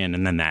rushing in,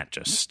 and then that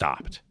just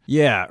stopped.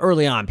 Yeah,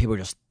 early on, people were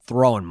just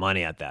throwing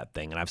money at that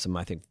thing. And I have some,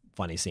 I think,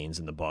 funny scenes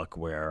in the book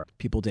where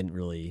people didn't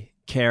really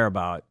care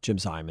about Jim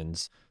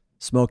Simons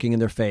smoking in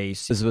their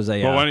face. This was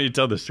a... Well, why don't you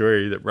tell the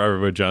story that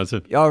Robert Wood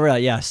Johnson... Oh,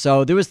 really? Yeah.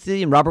 So there was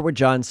the Robert Wood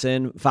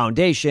Johnson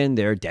Foundation.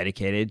 They're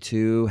dedicated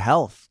to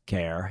health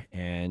care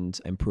and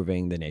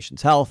improving the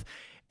nation's health.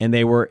 And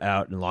they were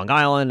out in Long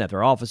Island at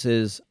their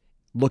offices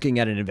looking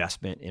at an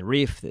investment in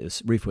Reef.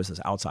 Reef was this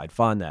outside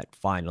fund that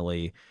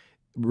finally...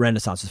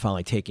 Renaissance is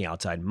finally taking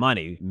outside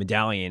money.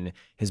 Medallion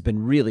has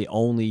been really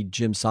only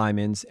Jim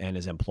Simons and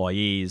his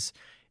employees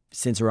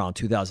since around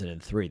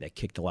 2003. They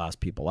kicked the last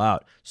people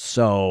out.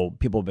 So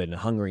people have been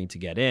hungering to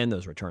get in.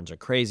 Those returns are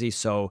crazy.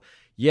 So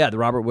yeah, the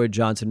Robert Wood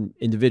Johnson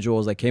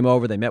individuals that came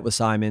over, they met with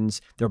Simons.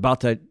 They're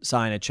about to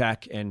sign a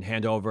check and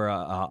hand over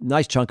a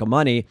nice chunk of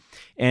money.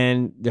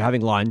 And they're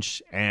having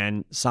lunch.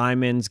 And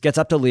Simons gets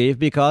up to leave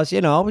because, he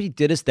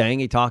did his thing.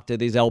 He talked to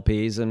these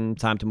LPs and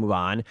time to move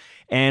on.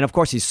 And of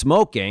course, he's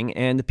smoking.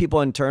 And the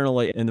people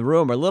internally in the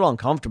room are a little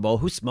uncomfortable.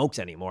 Who smokes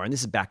anymore? And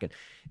this is back in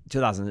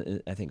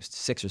 2000, I think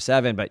 6 or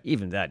 7, but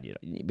even that, you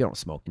don't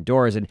smoke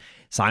indoors. And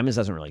Simons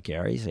doesn't really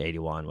care. He's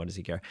 81. What does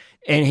he care?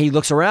 And he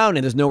looks around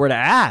and there's nowhere to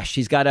ash.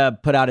 He's got to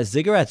put out his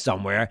cigarette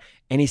somewhere.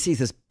 And he sees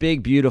this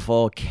big,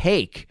 beautiful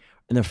cake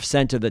in the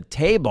center of the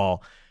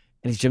table.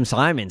 And he's Jim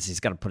Simons. He's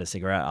got to put a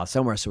cigarette out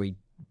somewhere. So he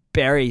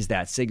buries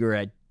that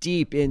cigarette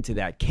deep into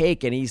that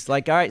cake. And he's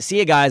like, all right, see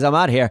you guys. I'm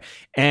out here.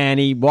 And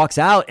he walks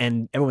out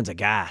and everyone's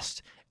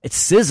aghast. It's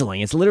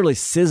sizzling. It's literally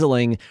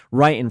sizzling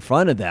right in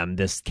front of them,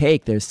 this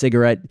cake. There's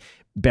cigarette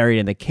buried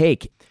in the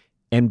cake.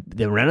 And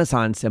the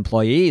Renaissance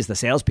employees, the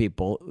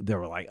salespeople, they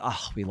were like,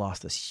 oh, we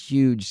lost this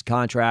huge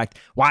contract.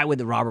 Why would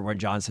the Robert Wood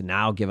Johnson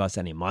now give us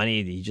any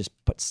money? He just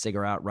put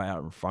cigarette right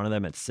out in front of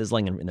them. It's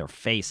sizzling in their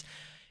face.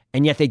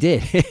 And yet they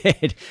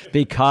did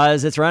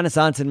because it's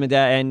Renaissance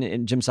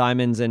and Jim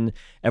Simons and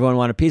everyone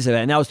wanted a piece of it.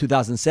 And that was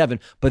 2007.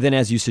 But then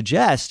as you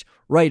suggest,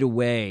 right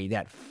away,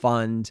 that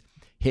fund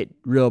hit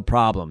real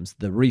problems,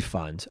 the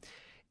refund.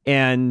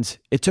 And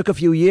it took a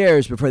few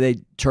years before they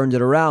turned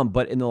it around.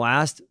 But in the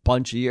last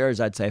bunch of years,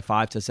 I'd say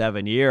 5 to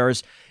 7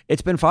 years,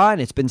 it's been fine.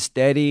 It's been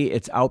steady.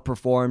 It's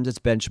outperformed its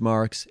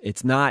benchmarks.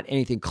 It's not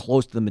anything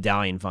close to the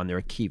Medallion Fund. They're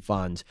a key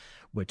fund,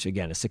 which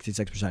again is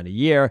 66% a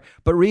year.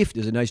 But Reef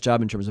does a nice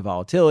job in terms of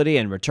volatility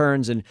and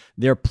returns, and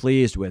they're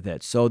pleased with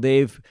it. So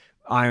they've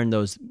ironed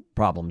those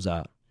problems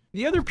out.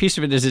 The other piece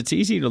of it is it's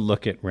easy to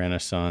look at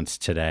Renaissance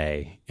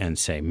today and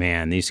say,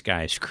 man, these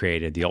guys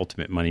created the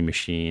ultimate money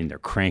machine. They're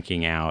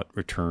cranking out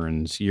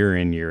returns year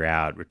in, year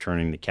out,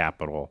 returning the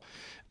capital.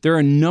 There are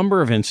a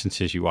number of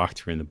instances you walk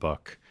through in the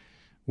book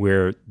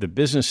where the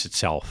business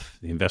itself,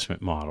 the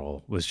investment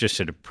model, was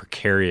just at a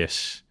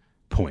precarious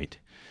point.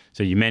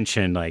 So you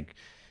mentioned like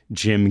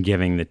Jim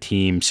giving the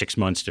team 6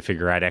 months to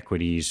figure out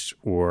equities,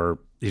 or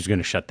he's going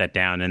to shut that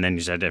down. And then he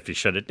said if he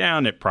shut it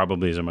down, it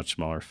probably is a much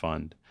smaller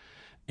fund.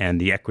 And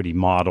the equity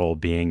model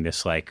being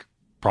this like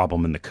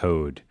problem in the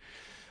code.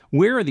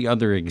 Where are the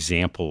other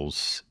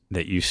examples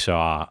that you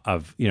saw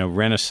of,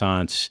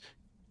 Renaissance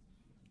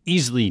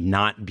easily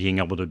not being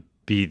able to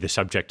be the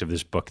subject of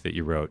this book that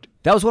you wrote?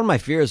 That was one of my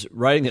fears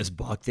writing this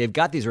book. They've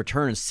got these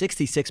returns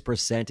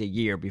 66% a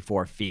year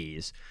before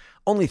fees,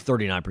 only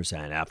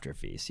 39% after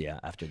fees. Yeah,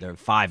 after their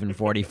 5 and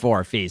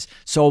 44 fees.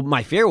 So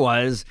my fear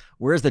was,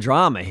 where's the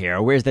drama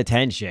here? Where's the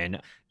tension?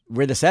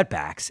 Where are the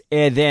setbacks?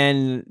 And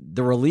then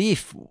the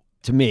relief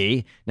to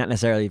me, not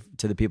necessarily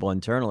to the people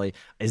internally,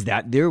 is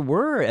that there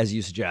were, as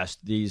you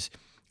suggest, these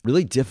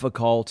really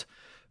difficult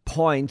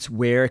points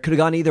where it could have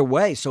gone either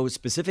way. So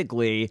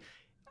specifically,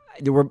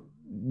 there were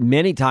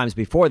many times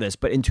before this,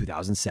 but in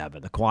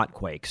 2007, the quant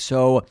quake.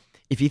 So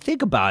if you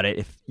think about it,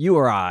 if you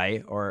or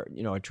I, or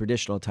a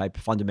traditional type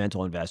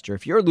fundamental investor,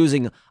 if you're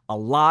losing a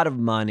lot of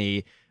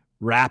money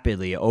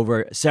rapidly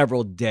over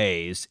several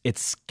days,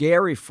 it's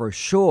scary for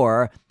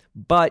sure,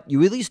 but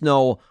you at least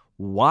know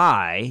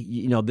why,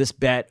 this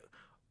bet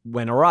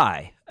went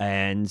awry,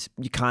 and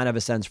you kind of have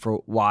a sense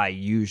for why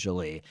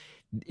usually.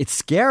 It's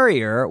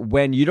scarier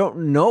when you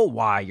don't know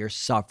why you're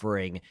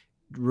suffering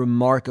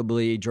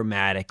remarkably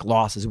dramatic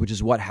losses, which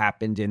is what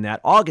happened in that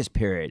August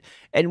period.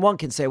 And one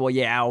can say, well,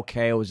 yeah,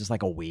 okay, it was just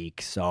like a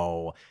week,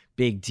 so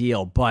big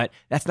deal. But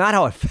that's not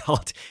how it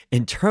felt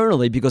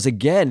internally, because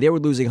again, they were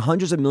losing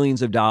hundreds of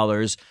millions of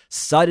dollars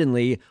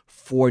suddenly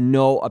for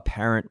no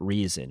apparent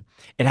reason.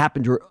 It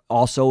happened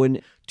also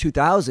in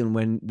 2000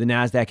 when the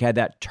NASDAQ had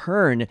that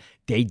turn.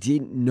 They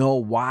didn't know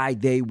why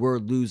they were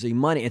losing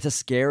money. It's a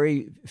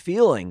scary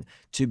feeling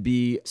to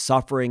be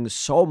suffering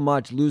so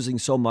much, losing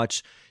so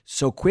much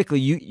so quickly.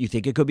 You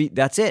think it could be,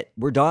 that's it,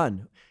 we're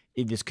done.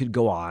 This could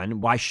go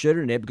on. Why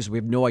shouldn't it? Because we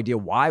have no idea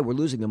why we're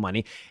losing the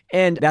money.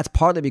 And that's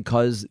partly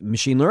because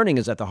machine learning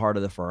is at the heart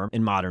of the firm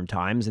in modern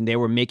times, and they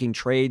were making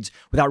trades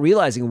without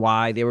realizing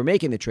why they were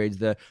making the trades.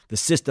 The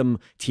system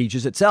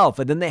teaches itself,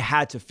 and then they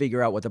had to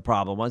figure out what the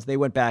problem was. They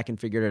went back and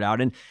figured it out.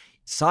 And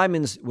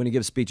Simons, when he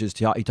gives speeches,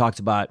 he talks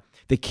about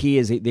the key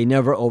is they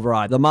never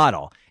override the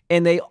model.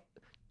 And they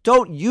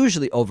don't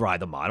usually override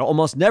the model,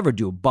 almost never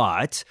do.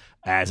 But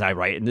as I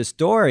write in the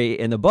story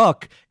in the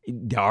book,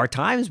 there are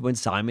times when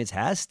Simons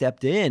has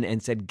stepped in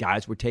and said,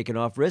 guys, we're taking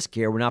off risk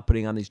here. We're not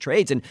putting on these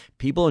trades. And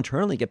people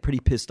internally get pretty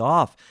pissed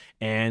off.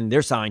 And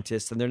they're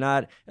scientists and they're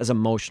not as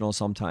emotional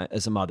sometimes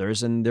as some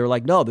others. And they're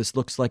like, no, this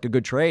looks like a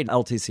good trade.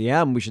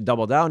 LTCM, we should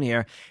double down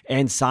here.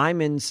 And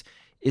Simons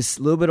is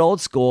a little bit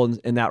old school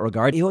in that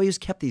regard. He always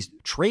kept these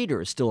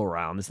traders still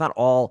around. It's not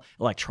all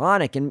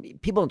electronic. And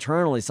people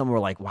internally, some were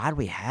like, why do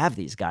we have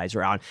these guys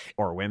around?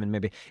 Or women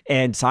maybe.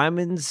 And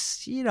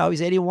Simons,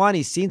 he's 81.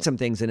 He's seen some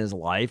things in his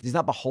life. He's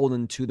not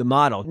beholden to the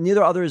model.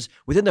 Neither others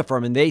within the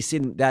firm. And they see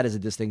that as a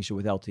distinction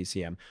with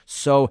LTCM.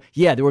 So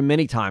yeah, there were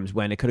many times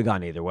when it could have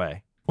gone either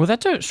way. Well,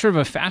 that's a sort of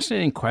a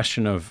fascinating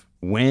question of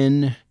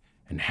when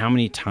and how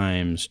many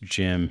times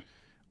Jim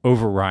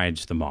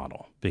overrides the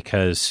model.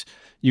 Because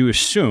you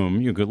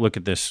assume, you could look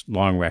at this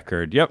long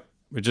record, yep,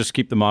 we just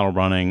keep the model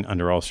running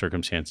under all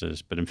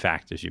circumstances. But in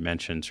fact, as you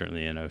mentioned,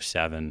 certainly in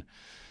 2007,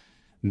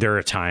 there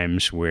are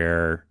times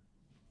where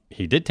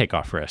he did take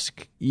off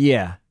risk.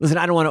 Yeah. Listen,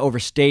 I don't want to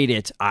overstate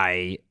it.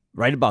 I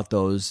write about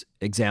those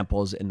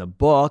examples in the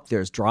book.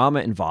 There's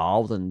drama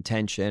involved and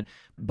tension,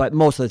 but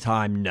most of the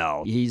time,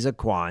 no. He's a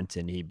quant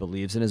and he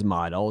believes in his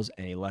models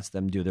and he lets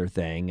them do their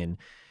thing. And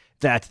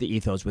that's the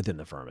ethos within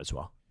the firm as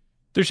well.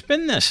 There's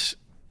been this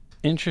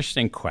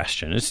interesting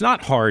question. It's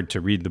not hard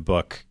to read the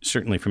book,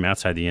 certainly from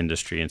outside the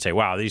industry, and say,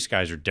 wow, these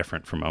guys are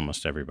different from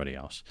almost everybody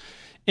else.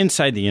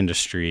 Inside the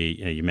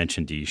industry, you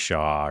mentioned D.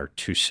 Shaw or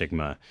Two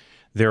Sigma.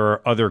 There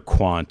are other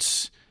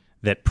quants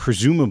that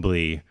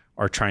presumably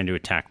are trying to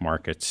attack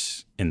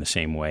markets in the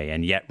same way,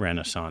 and yet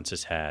Renaissance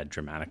has had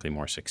dramatically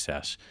more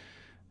success.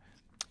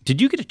 Did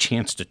you get a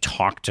chance to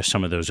talk to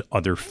some of those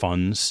other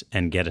funds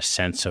and get a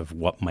sense of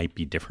what might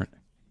be different?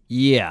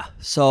 Yeah.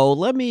 So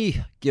let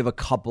me give a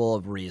couple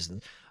of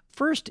reasons.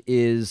 First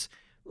is,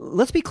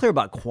 let's be clear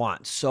about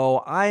quants.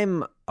 So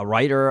I'm a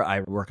writer.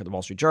 I work at the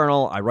Wall Street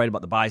Journal. I write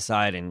about the buy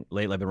side, and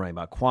lately I've been writing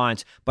about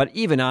quants. But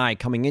even I,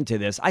 coming into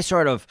this, I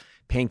sort of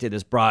painted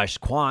this brush.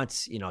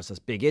 Quants, it's this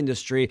big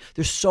industry.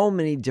 There's so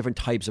many different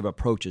types of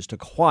approaches to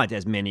quant,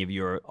 as many of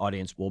your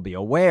audience will be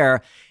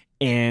aware.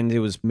 And it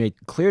was made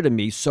clear to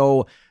me.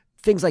 So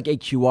things like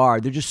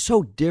AQR, they're just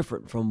so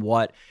different from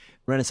what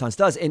Renaissance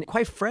does. And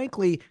quite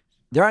frankly,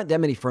 there aren't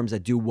that many firms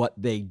that do what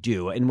they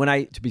do. And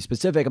to be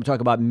specific, I'm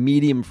talking about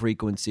medium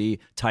frequency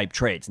type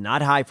trades,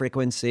 not high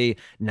frequency,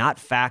 not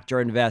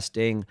factor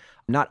investing,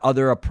 not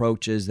other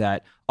approaches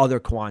that other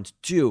quants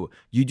do.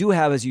 You do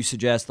have, as you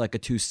suggest, like a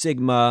Two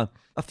Sigma,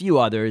 a few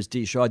others.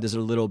 D. Shaw does it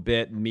a little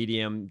bit,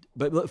 medium.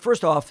 But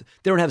first off,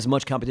 they don't have as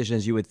much competition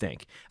as you would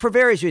think. For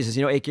various reasons.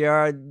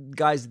 AKR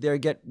guys there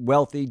get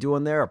wealthy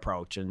doing their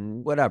approach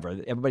and whatever.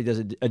 Everybody does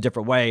it a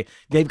different way.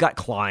 They've got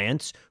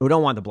clients who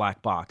don't want the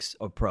black box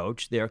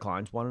approach. Their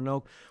clients want to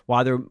know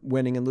why they're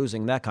winning and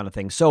losing, that kind of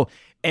thing. So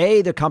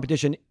A, the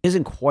competition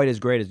isn't quite as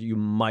great as you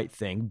might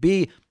think.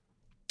 B,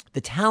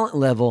 the talent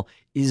level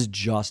is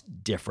just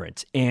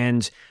different.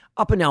 And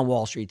up and down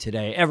Wall Street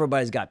today,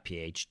 everybody's got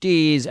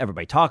PhDs.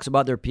 Everybody talks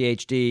about their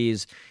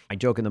PhDs. I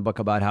joke in the book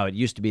about how it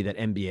used to be that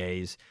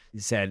MBAs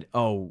said,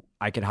 oh,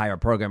 I could hire a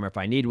programmer if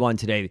I need one.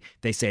 Today,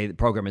 the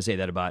programmers say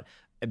that about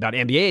about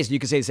MBAs. You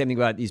can say the same thing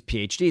about these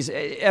PhDs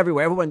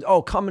everywhere. Everyone,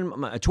 come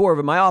in a tour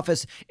of my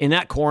office. In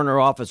that corner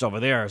office over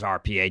there is our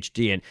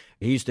PhD, and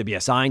he used to be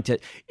a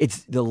scientist.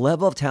 It's the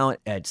level of talent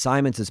at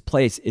Simons'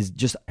 place is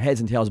just heads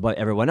and tails above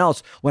everyone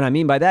else. What I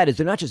mean by that is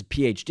they're not just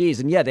PhDs,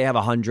 and yeah, they have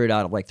 100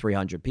 out of like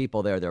 300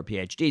 people there. They're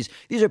PhDs.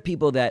 These are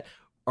people that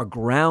are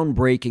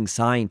groundbreaking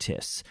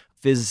scientists,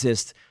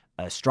 physicists,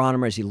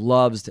 astronomers. He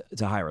loves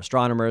to hire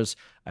astronomers.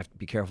 I have to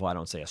be careful I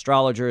don't say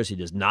astrologers. He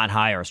does not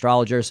hire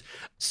astrologers.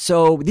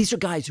 So these are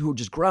guys who are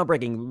just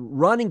groundbreaking,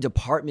 running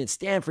departments,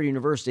 Stanford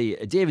University,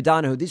 David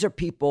Donahoe. These are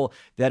people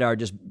that are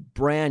just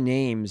brand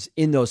names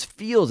in those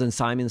fields. And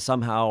Simon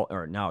somehow,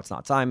 or now it's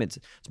not Simon, it's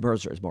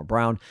Mercer, it's more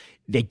Brown.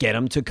 They get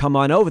them to come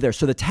on over there.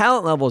 So the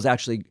talent level is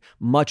actually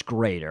much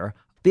greater.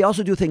 They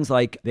also do things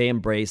like they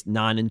embrace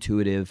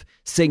non-intuitive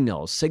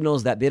signals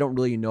that they don't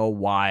really know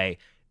why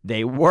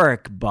they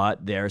work,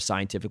 but they're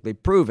scientifically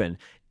proven.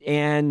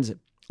 And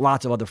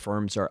lots of other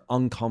firms are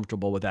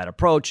uncomfortable with that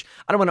approach.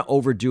 I don't want to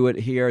overdo it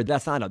here.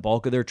 That's not a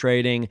bulk of their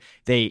trading.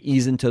 They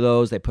ease into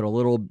those. They put a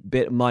little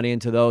bit of money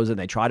into those, and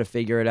they try to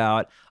figure it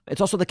out.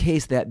 It's also the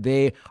case that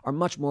they are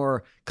much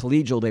more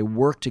collegial. They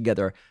work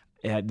together.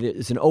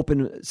 It's an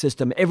open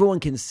system. Everyone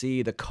can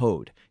see the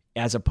code,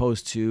 as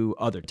opposed to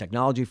other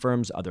technology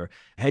firms, other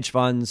hedge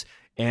funds.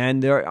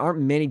 And there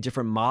aren't many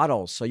different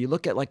models. So you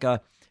look at like a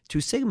Two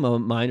Sigma,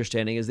 my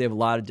understanding is they have a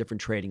lot of different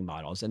trading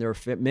models, and there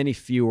are many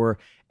fewer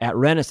at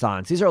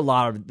Renaissance. These are a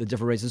lot of the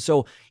different reasons.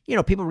 So,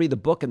 people read the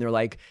book and they're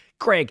like,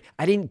 Greg,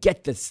 I didn't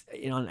get this.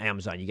 On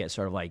Amazon, you get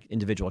sort of like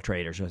individual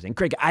traders who are saying,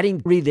 Greg, I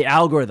didn't read the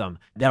algorithm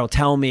that'll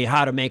tell me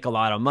how to make a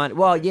lot of money.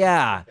 Well,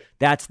 yeah,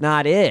 that's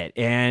not it.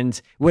 And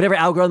whatever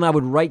algorithm I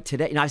would write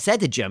today, I said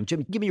to Jim,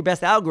 give me your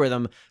best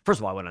algorithm. First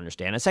of all, I wouldn't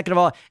understand it. Second of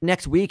all,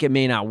 next week it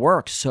may not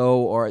work.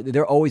 Or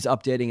they're always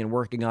updating and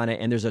working on it.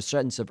 And there's a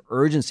sense of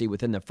urgency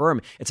within the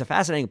firm. It's a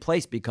fascinating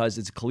place because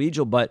it's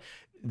collegial, but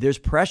there's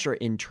pressure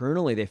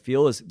internally. They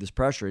feel this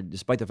pressure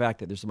despite the fact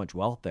that there's so much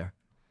wealth there.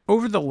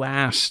 Over the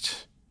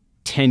last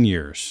 10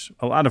 years,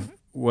 a lot of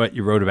what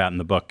you wrote about in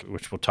the book,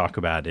 which we'll talk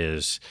about,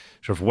 is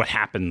sort of what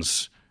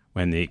happens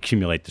when they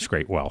accumulate this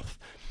great wealth.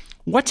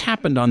 What's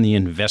happened on the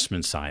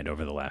investment side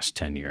over the last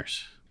 10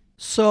 years?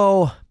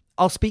 So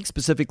I'll speak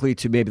specifically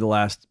to maybe the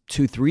last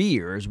 2-3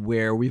 years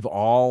where we've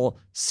all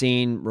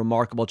seen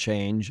remarkable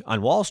change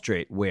on Wall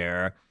Street,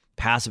 where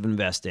passive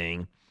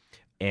investing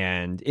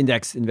and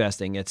index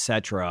investing, et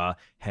cetera,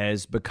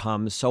 has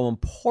become so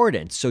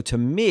important. So to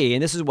me,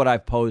 and this is what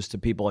I've posed to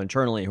people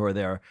internally who are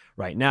there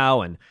right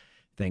now, and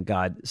thank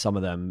God some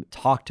of them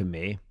talk to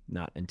me,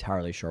 not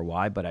entirely sure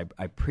why, but I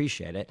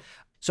appreciate it.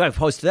 So I've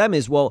posed to them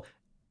is, well,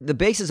 the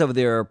basis of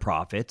their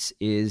profits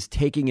is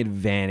taking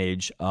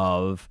advantage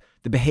of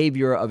the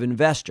behavior of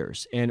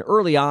investors. And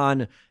early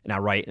on, and I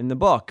write in the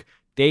book,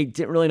 they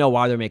didn't really know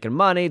why they're making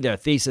money. Their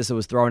thesis that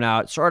was thrown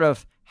out sort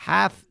of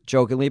half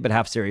jokingly, but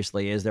half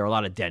seriously, is there are a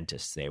lot of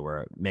dentists they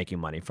were making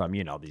money from,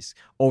 these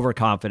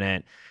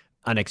overconfident,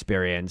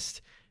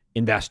 unexperienced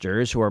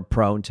investors who are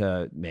prone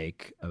to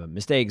make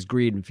mistakes,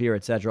 greed and fear,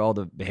 et cetera, all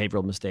the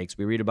behavioral mistakes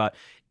we read about.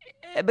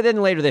 But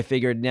then later they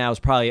figured now it's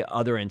probably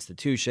other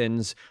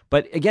institutions.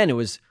 But again, it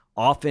was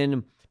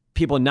often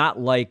people not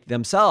like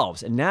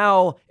themselves. And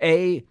now,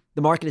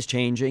 the market is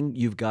changing.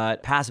 You've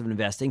got passive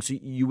investing. So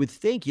you would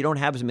think you don't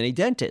have as many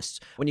dentists.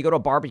 When you go to a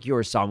barbecue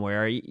or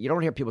somewhere, you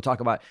don't hear people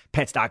talk about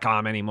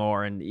pets.com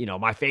anymore. And,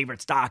 my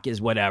favorite stock is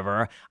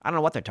whatever. I don't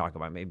know what they're talking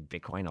about. Maybe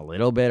Bitcoin a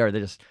little bit, or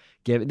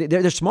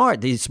they're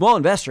smart. These small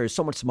investors,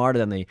 so much smarter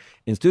than the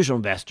institutional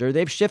investor.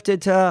 They've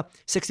shifted to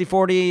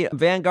 60-40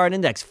 Vanguard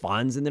index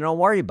funds, and they don't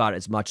worry about it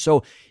as much.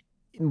 So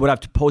what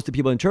I've posed to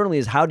people internally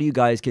is, how do you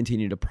guys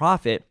continue to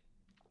profit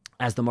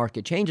as the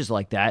market changes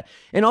like that?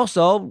 And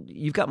also,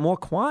 you've got more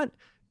quant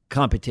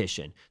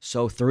competition.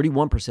 So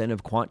 31%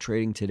 of quant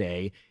trading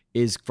today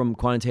is from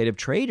quantitative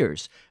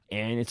traders.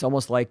 And it's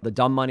almost like the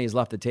dumb money has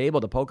left the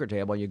table, the poker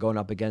table, and you're going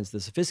up against the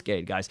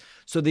sophisticated guys.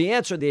 So the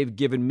answer they've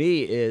given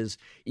me is,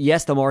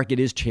 yes, the market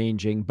is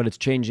changing, but it's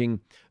changing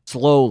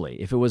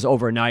slowly. If it was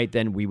overnight,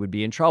 then we would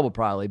be in trouble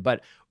probably.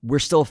 But we're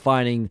still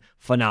finding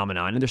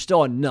phenomenon, and there's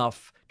still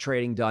enough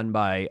trading done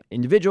by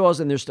individuals,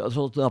 and there's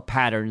still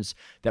patterns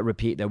that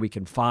repeat that we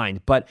can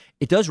find. But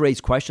it does raise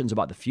questions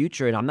about the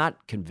future, and I'm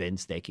not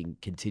convinced they can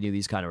continue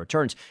these kind of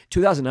returns.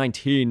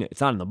 2019,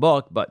 it's not in the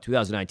book, but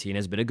 2019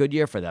 has been a good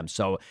year for them.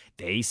 So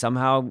they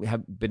somehow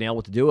have been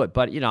able to do it.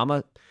 But,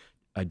 I'm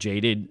a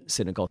jaded,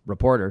 cynical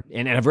reporter,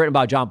 and I've written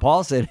about John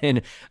Paulson,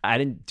 and I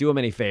didn't do him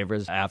any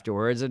favors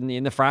afterwards, and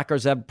the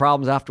frackers have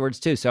problems afterwards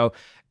too. So,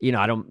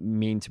 I don't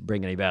mean to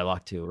bring any bad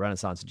luck to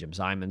Renaissance and Jim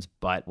Simons,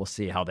 but we'll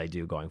see how they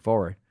do going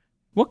forward.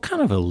 What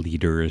kind of a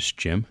leader is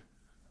Jim?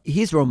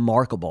 He's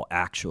remarkable,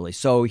 actually.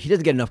 So he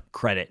doesn't get enough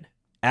credit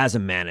as a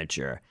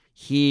manager.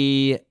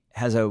 He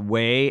has a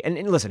way, and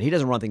listen, he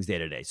doesn't run things day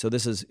to day. So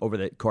this is over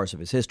the course of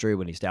his history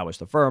when he established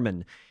the firm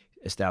and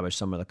established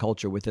some of the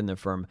culture within the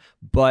firm.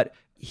 But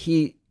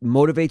he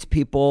motivates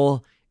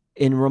people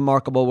in a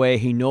remarkable way.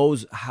 He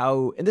knows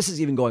how, and this is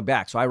even going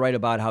back. So I write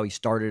about how he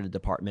started a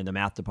department, the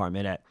math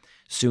department at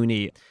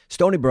SUNY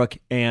Stony Brook,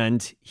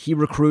 and he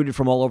recruited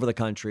from all over the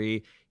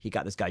country. He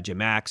got this guy,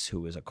 Jim Axe,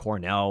 who was a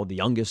Cornell, the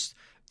youngest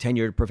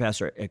tenured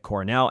professor at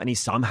Cornell, and he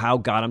somehow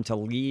got him to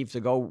leave to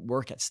go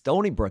work at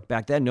Stony Brook.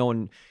 Back then, no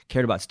one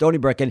cared about Stony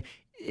Brook. And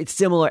it's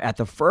similar at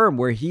the firm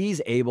where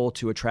he's able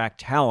to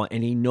attract talent,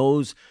 and he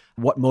knows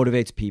what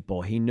motivates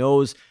people. He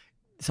knows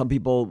some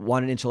people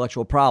want an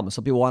intellectual problem.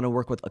 Some people want to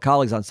work with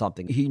colleagues on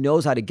something. He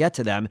knows how to get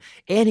to them.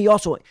 And he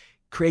also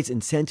creates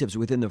incentives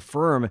within the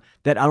firm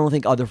that I don't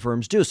think other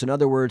firms do. So in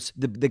other words,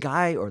 the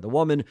guy or the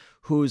woman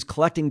who's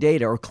collecting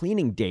data or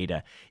cleaning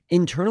data,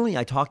 internally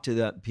I talk to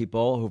the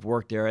people who've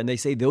worked there, and they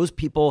say those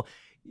people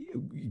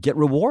get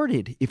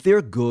rewarded if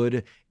they're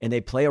good and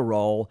they play a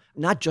role,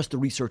 not just the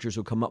researchers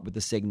who come up with the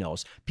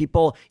signals.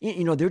 People,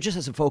 they're just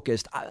as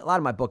focused. A lot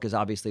of my book is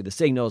obviously the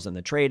signals and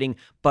the trading,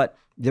 but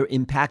their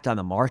impact on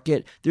the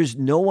market. There's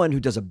no one who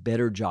does a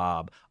better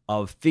job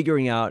of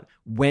figuring out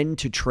when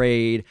to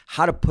trade,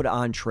 how to put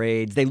on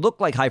trades. They look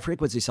like high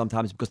frequency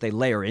sometimes because they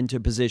layer into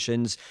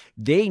positions.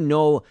 They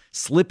know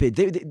slippage.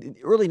 The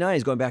early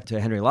 90s, going back to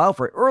Henry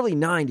Laufer, early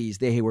 90s,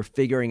 they were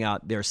figuring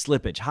out their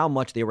slippage, how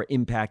much they were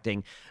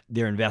impacting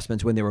their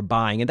investments when they were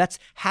buying. And that's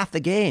half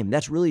the game.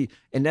 That's really,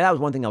 and that was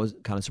one thing I was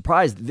kind of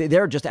surprised.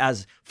 They're just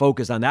as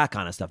focused on that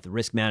kind of stuff, the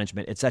risk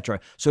management, et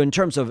cetera. So in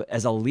terms of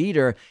as a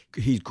leader,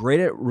 he's great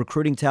at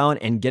recruiting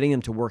talent and getting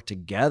them to work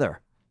together.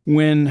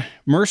 When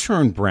Mercer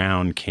and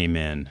Brown came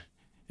in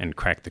and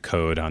cracked the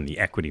code on the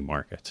equity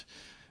market,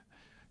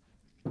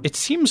 it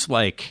seems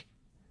like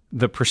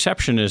the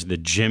perception is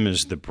that Jim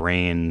is the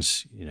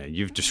brains.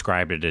 You've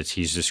described it as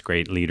he's this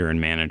great leader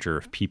and manager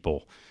of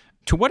people.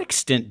 To what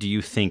extent do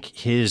you think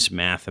his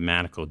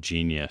mathematical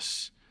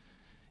genius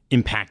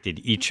impacted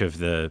each of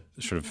the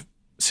sort of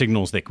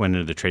signals that went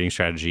into the trading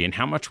strategy, and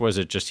how much was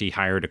it just he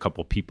hired a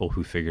couple people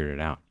who figured it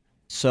out?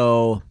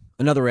 So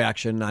another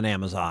reaction on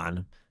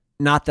Amazon.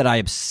 Not that I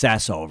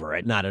obsess over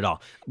it, not at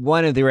all.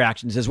 One of the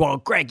reactions is, well,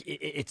 Greg,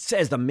 it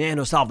says the man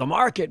who solved the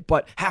market,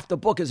 but half the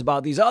book is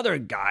about these other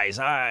guys.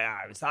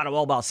 It's not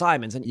all about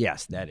Simons. And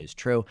yes, that is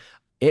true.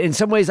 In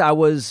some ways, I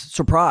was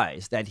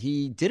surprised that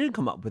he didn't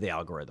come up with the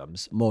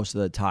algorithms most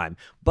of the time,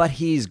 but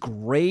he's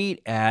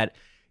great at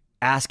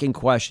asking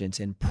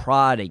questions and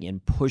prodding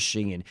and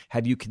pushing. And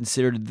have you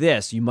considered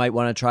this? You might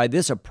want to try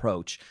this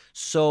approach.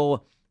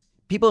 So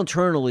people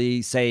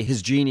internally say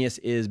his genius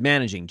is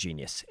managing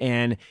genius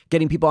and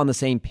getting people on the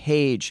same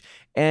page.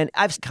 And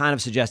I've kind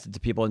of suggested to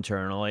people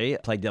internally,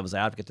 play devil's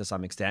advocate to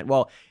some extent,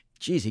 well,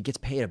 geez, he gets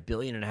paid $1.5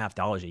 billion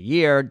a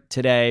year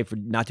today for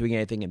not doing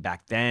anything. And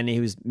back then he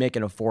was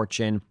making a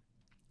fortune.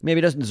 Maybe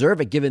he doesn't deserve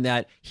it given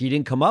that he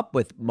didn't come up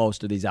with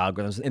most of these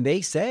algorithms. And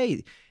they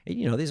say,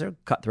 these are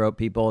cutthroat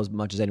people as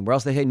much as anywhere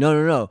else. They say,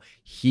 no.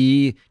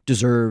 He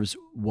deserves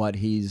what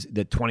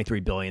the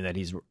 $23 billion that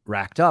he's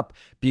racked up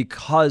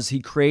because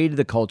he created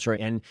the culture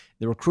and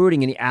the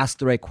recruiting and he asked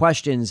the right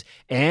questions,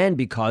 and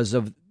because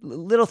of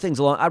little things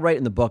I write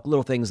in the book,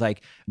 little things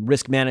like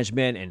risk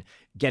management and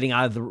getting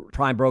out of the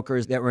prime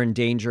brokers that were in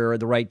danger at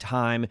the right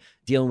time,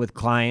 dealing with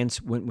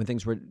clients when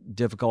things were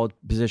difficult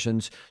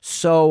positions.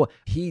 So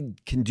he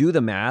can do the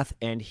math,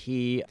 and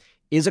he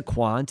is a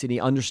quant, and he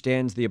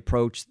understands the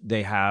approach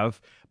they have,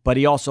 but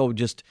he also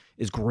just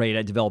is great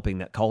at developing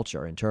that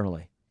culture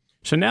internally.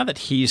 So now that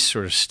he's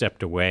sort of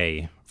stepped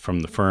away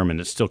from the firm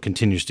and it still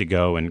continues to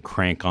go and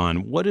crank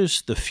on, what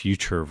does the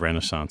future of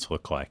Renaissance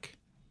look like?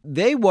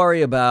 They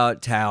worry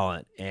about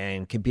talent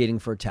and competing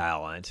for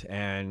talent,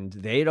 and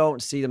they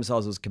don't see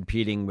themselves as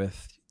competing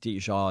with D.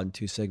 Shaw and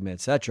Two Sigma, et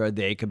cetera.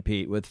 They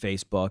compete with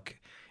Facebook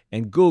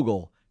and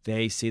Google.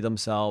 They see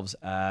themselves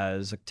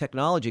as a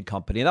technology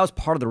company. And that was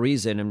part of the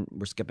reason, and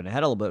we're skipping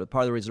ahead a little bit,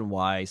 part of the reason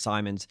why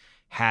Simons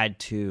had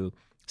to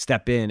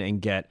step in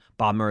and get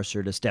Bob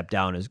Mercer to step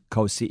down as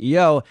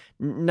co-CEO,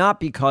 not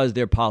because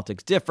their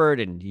politics differed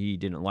and he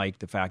didn't like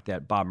the fact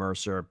that Bob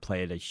Mercer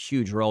played a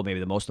huge role, maybe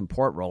the most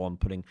important role in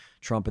putting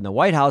Trump in the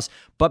White House,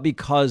 but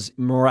because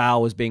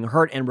morale was being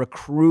hurt and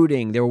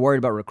recruiting. They were worried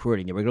about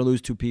recruiting. They were going to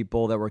lose two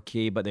people that were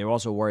key, but they were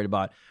also worried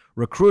about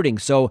recruiting.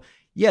 So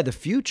yeah, the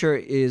future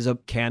is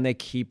can they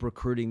keep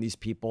recruiting these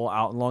people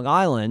out in Long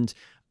Island,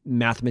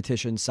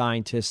 mathematicians,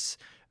 scientists,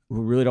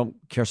 who really don't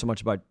care so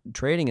much about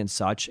trading and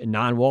such, and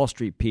non-Wall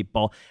Street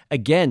people.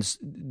 Again,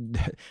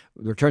 the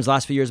returns the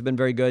last few years have been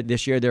very good.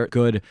 This year they're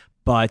good,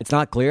 but it's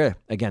not clear,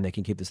 again, they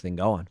can keep this thing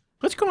going.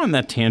 Let's go on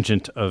that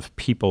tangent of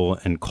people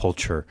and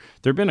culture.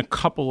 There have been a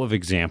couple of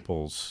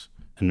examples,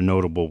 and a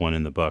notable one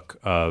in the book,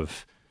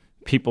 of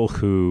people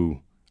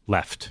who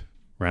left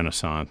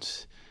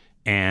Renaissance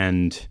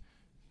and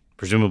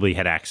presumably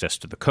had access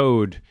to the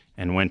code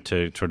and went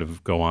to sort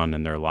of go on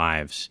in their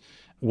lives.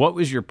 What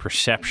was your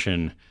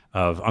perception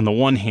of, on the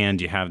one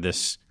hand, you have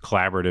this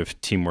collaborative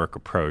teamwork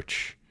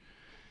approach,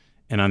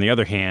 and on the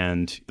other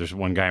hand, there's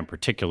one guy in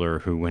particular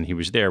who, when he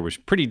was there, was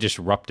pretty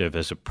disruptive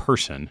as a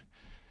person,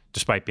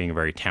 despite being a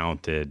very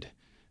talented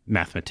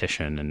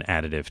mathematician and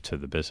additive to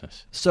the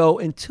business? So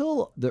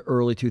until the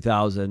early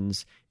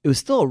 2000s, it was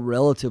still a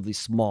relatively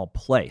small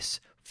place.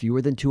 fewer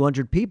than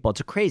 200 people. It's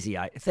a crazy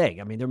thing.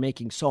 I mean, they're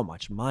making so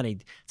much money.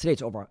 Today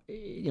it's over,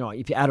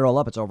 if you add it all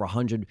up, it's over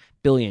 $100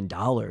 billion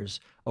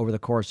over the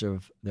course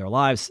of their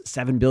lives,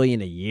 $7 billion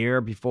a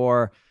year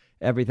before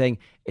everything.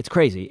 It's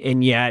crazy.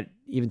 And yet,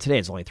 even today,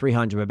 it's only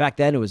 300. But back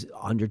then, it was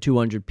under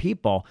 200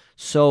 people.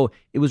 So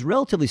it was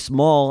relatively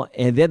small.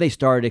 And then they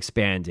started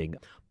expanding,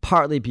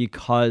 partly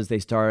because they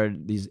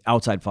started these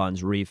outside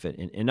funds, Reef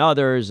and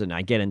others. And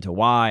I get into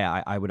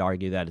why. I would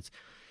argue that it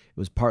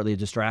was partly a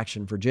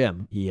distraction for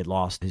Jim. He had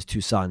lost his two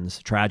sons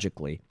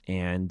tragically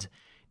and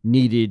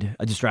needed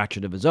a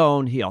distraction of his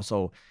own. He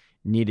also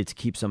needed to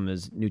keep some of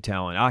his new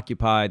talent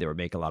occupied. They were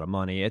making a lot of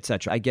money,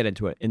 etc. I get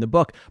into it in the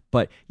book.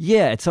 But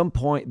yeah, at some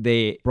point,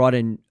 they brought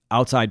in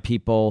outside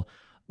people,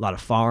 a lot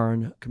of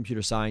foreign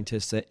computer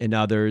scientists and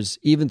others,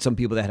 even some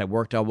people that had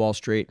worked on Wall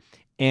Street.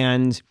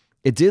 And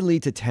it did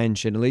lead to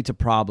tension, it lead to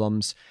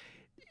problems.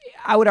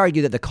 I would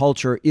argue that the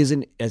culture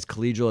isn't as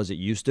collegial as it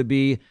used to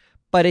be,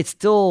 but it's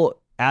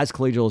still as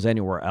collegial as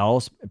anywhere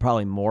else,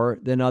 probably more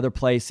than other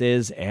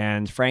places.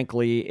 And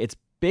frankly, it's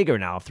bigger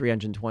now,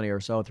 320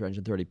 or so,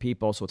 330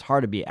 people. So it's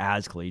hard to be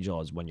as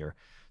collegial as when you're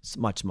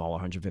much smaller,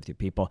 150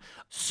 people.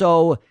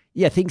 So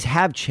yeah, things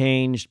have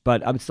changed,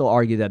 but I would still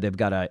argue that they've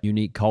got a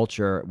unique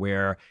culture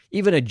where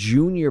even a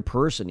junior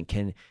person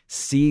can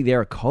see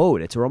their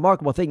code. It's a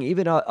remarkable thing.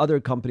 Even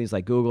other companies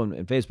like Google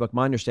and Facebook,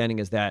 my understanding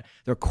is that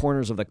there are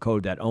corners of the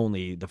code that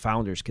only the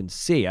founders can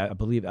see. I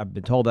believe, I've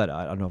been told that.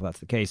 I don't know if that's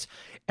the case.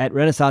 At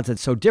Renaissance,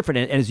 it's so different.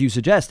 And as you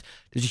suggest,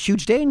 there's a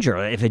huge danger.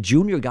 If a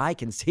junior guy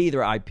can see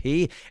their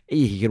IP,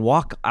 he can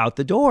walk out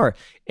the door.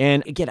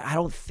 And again, I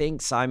don't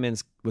think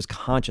Simons was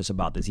conscious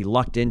about this. He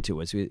lucked into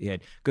it. So he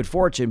had good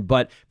fortune,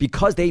 but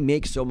because they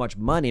make so much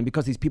money and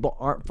because these people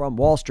aren't from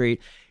Wall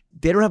Street,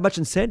 they don't have much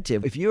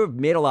incentive. If you have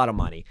made a lot of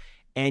money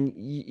and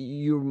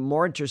you're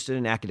more interested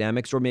in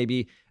academics or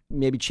maybe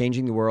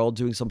changing the world,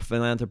 doing some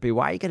philanthropy,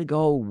 why are you going to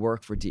go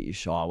work for D.E.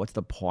 Shaw? What's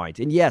the point?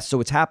 And yes,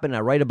 so it's happened. I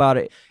write about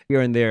it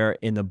here and there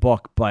in the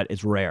book, but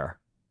it's rare.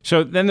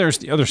 So then there's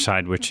the other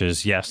side, which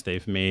is, yes,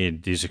 they've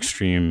made these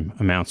extreme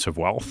amounts of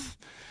wealth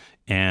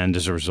and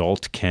as a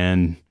result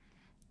can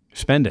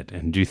spend it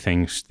and do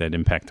things that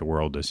impact the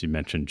world, as you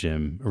mentioned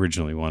Jim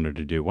originally wanted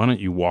to do. Why don't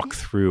you walk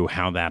through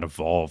how that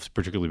evolved,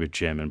 particularly with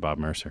Jim and Bob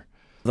Mercer?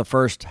 The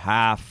first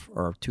half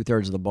or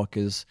 2/3 of the book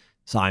is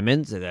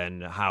Simons and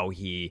then how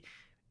he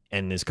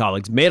and his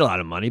colleagues made a lot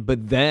of money.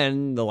 But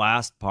then the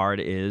last part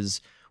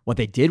is what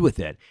they did with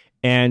it.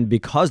 And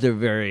because they're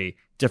very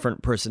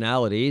different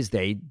personalities,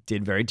 they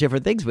did very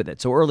different things with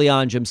it. So early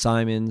on, Jim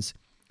Simons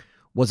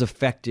was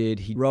affected.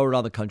 He rode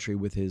around the country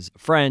with his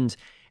friends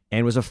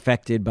and was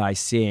affected by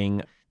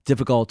seeing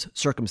difficult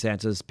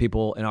circumstances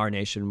people in our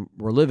nation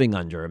were living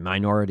under,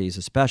 minorities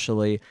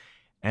especially,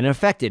 and it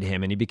affected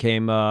him. And he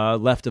became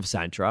left of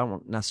center. I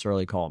don't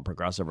necessarily call him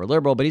progressive or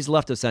liberal, but he's a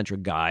left of center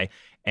guy,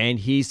 and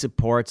he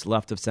supports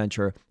left of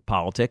center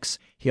politics.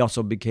 He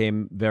also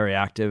became very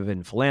active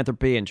in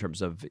philanthropy in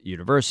terms of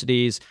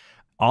universities,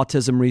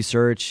 autism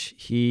research.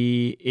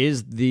 He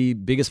is the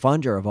biggest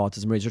funder of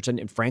autism research.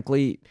 And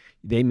frankly,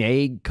 they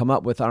may come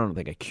up with, I don't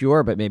think a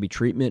cure, but maybe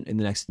treatment in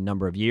the next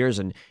number of years.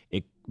 And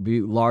it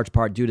be large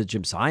part due to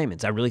Jim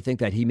Simons. I really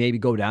think that he maybe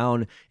go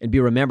down and be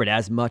remembered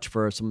as much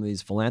for some of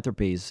these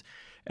philanthropies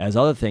as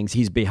other things.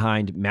 He's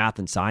behind math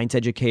and science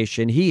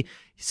education. He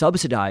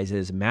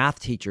subsidizes math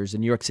teachers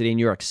in New York City and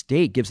New York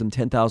State, gives them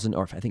 $10,000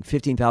 or I think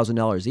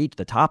 $15,000 each,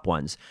 the top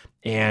ones.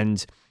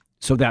 And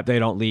so that they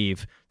don't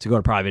leave to go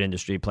to private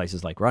industry,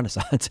 places like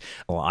Renaissance.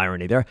 Well,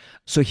 irony there.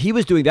 So he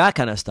was doing that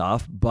kind of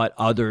stuff, but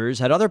others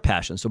had other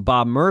passions. So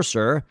Bob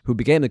Mercer, who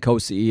became the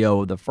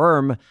co-CEO of the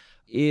firm,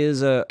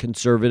 is a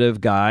conservative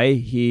guy.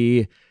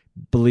 He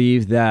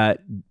believed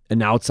that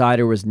an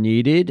outsider was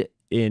needed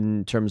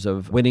in terms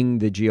of winning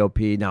the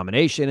GOP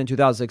nomination in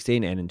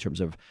 2016 and in terms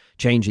of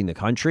changing the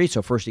country.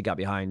 So first he got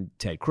behind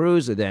Ted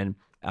Cruz, and then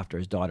after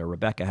his daughter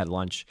Rebecca had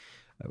lunch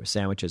with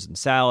sandwiches and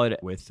salad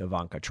with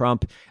Ivanka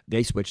Trump,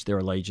 they switched their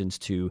allegiance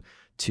to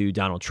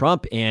Donald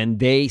Trump, and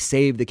they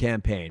saved the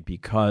campaign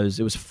because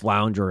it was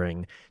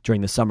floundering during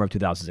the summer of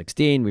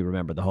 2016. We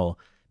remember the whole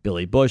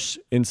Billy Bush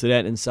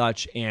incident and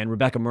such, and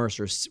Rebecca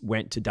Mercer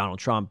went to Donald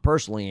Trump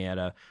personally at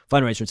a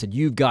fundraiser and said,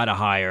 you've got to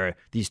hire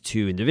these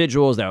two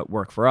individuals that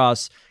work for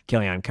us,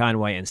 Kellyanne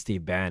Conway and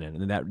Steve Bannon.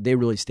 And that they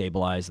really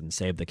stabilized and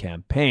saved the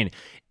campaign.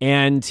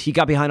 And he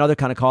got behind other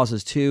kind of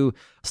causes too,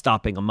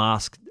 stopping a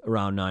mosque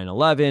around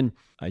 9/11.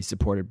 I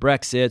supported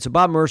Brexit. So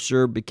Bob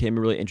Mercer became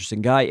a really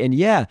interesting guy. And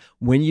yeah,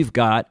 when you've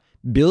got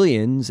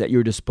billions at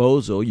your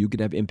disposal, you can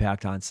have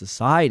impact on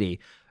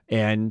society.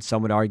 And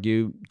some would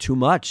argue too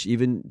much.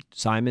 Even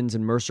Simons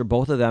and Mercer,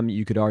 both of them,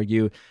 you could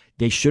argue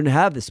they shouldn't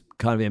have this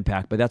kind of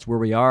impact. But that's where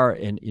we are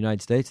in the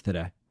United States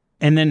today.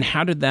 And then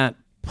how did that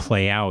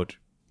play out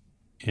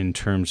in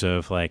terms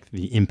of like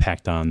the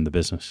impact on the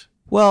business?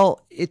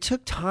 Well, it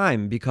took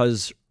time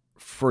because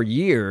for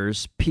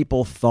years,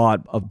 people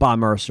thought of Bob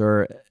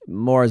Mercer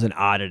more as an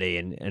oddity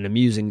and an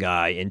amusing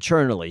guy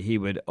internally. He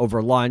would,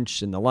 over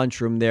lunch in the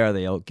lunchroom there,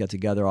 they'll get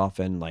together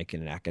often, like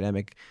in an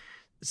academic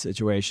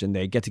situation,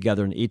 they get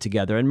together and eat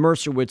together. And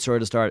Mercer would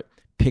sort of start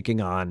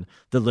picking on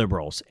the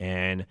liberals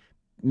and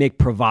make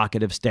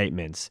provocative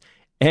statements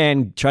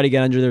and try to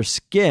get under their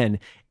skin.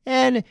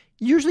 And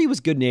usually he was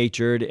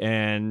good-natured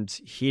and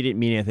he didn't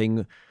mean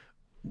anything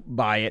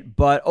by it.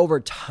 But over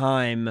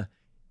time,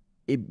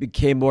 it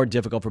became more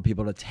difficult for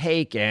people to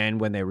take. And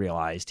when they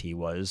realized he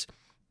was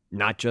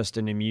not just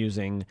an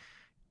amusing,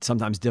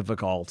 sometimes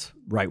difficult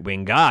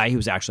right-wing guy, he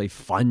was actually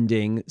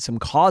funding some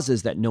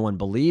causes that no one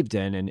believed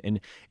in. And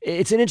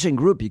it's an interesting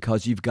group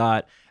because you've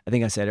got, I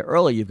think I said it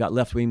earlier, you've got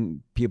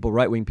left-wing people,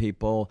 right-wing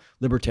people,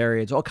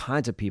 libertarians, all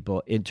kinds of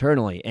people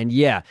internally. And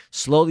yeah,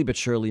 slowly but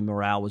surely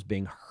morale was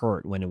being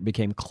hurt when it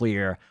became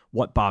clear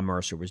what Bob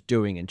Mercer was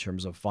doing in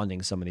terms of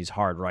funding some of these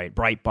hard right,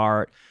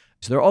 Breitbart.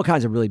 So there are all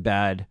kinds of really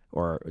bad,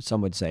 or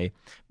some would say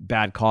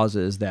bad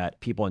causes that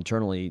people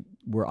internally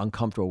were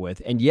uncomfortable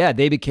with. And yeah,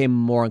 they became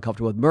more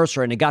uncomfortable with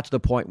Mercer, and it got to the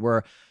point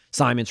where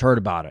Simons heard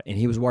about it and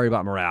he was worried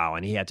about morale,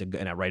 and he had to,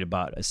 and I write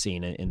about a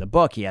scene in the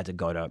book, he had to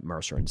go to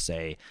Mercer and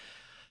say,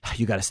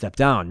 you got to step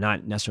down,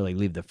 not necessarily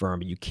leave the firm,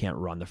 but you can't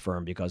run the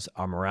firm because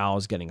our morale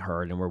is getting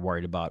hurt and we're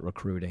worried about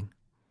recruiting.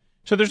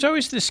 So there's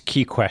always this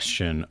key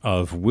question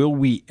of, will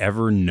we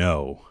ever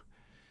know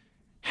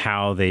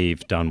how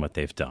they've done what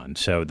they've done?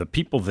 So the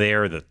people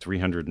there, the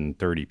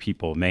 330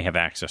 people, may have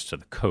access to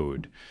the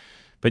code.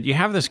 But you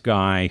have this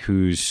guy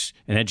who's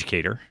an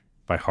educator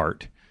by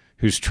heart,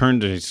 who's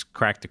turned to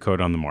crack the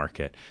code on the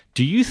market.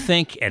 Do you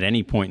think at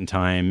any point in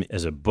time,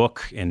 as a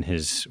book in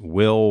his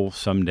will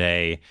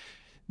someday,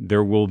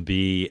 there will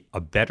be a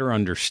better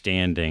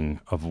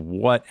understanding of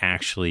what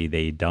actually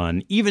they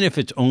done, even if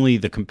it's only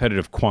the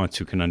competitive quants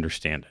who can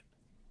understand it?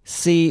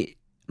 See,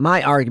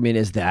 my argument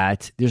is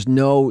that there's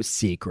no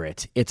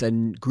secret. It's a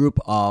group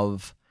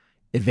of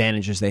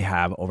advantages they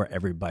have over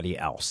everybody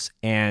else.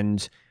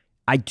 And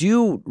I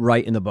do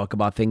write in the book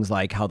about things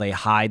like how they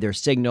hide their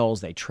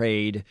signals, they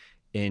trade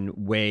in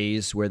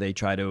ways where they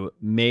try to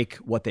make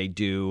what they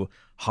do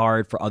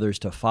hard for others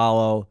to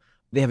follow.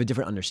 They have a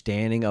different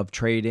understanding of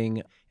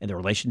trading and the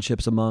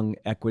relationships among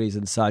equities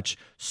and such.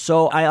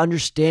 So I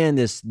understand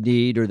this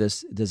need or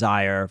this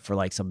desire for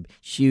like some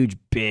huge,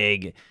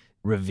 big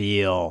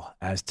reveal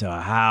as to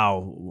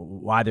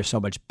why they're so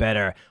much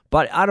better.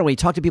 But I don't know, when you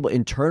talk to people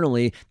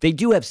internally, they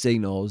do have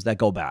signals that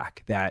go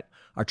back, that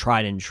are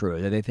tried and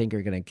true, that they think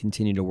are going to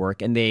continue to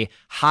work. And they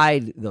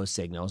hide those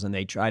signals and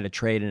they try to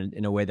trade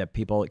in a way that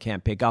people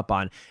can't pick up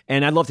on.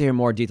 And I'd love to hear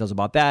more details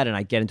about that. And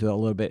I get into it a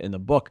little bit in the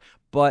book.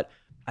 But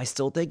I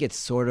still think it's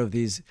sort of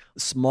these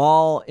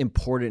small,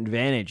 important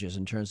advantages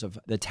in terms of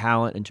the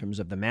talent, in terms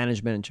of the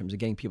management, in terms of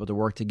getting people to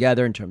work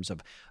together, in terms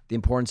of the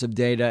importance of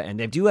data. And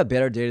they do have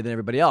better data than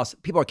everybody else.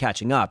 People are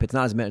catching up. It's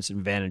not as much an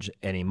advantage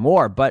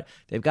anymore, but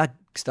they've got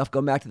stuff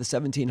going back to the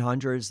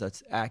 1700s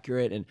that's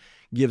accurate and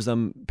gives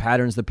them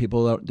patterns that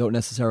people don't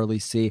necessarily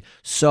see.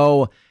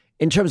 So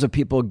in terms of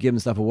people giving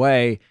stuff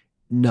away,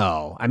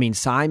 no. I mean,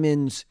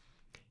 Simons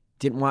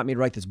didn't want me to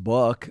write this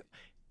book.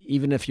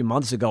 Even a few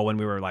months ago when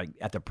we were like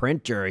at the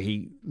printer,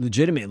 he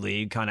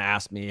legitimately kind of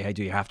asked me, hey,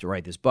 do you have to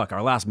write this book?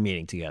 Our last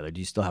meeting together,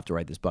 do you still have to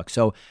write this book?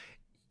 So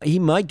he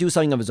might do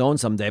something of his own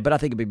someday, but I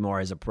think it'd be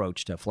more his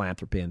approach to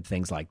philanthropy and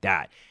things like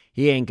that.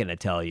 He ain't going to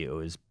tell you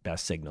his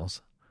best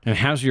signals. And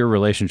how's your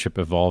relationship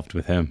evolved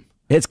with him?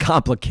 It's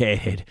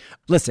complicated.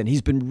 Listen,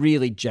 he's been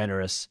really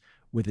generous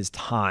with his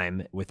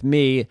time with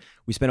me.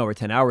 We spent over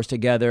 10 hours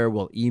together.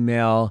 We'll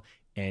email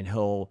and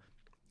he'll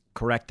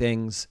correct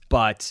things,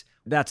 but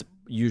that's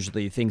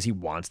usually things he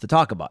wants to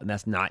talk about, and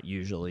that's not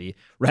usually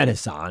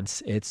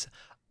Renaissance. It's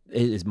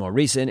his more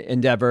recent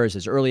endeavors,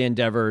 his early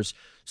endeavors.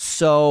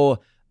 So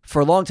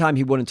for a long time,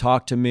 he wouldn't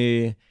talk to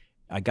me.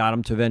 I got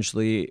him to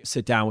eventually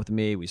sit down with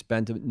me. We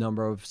spent a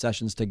number of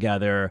sessions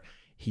together.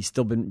 He's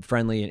still been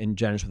friendly and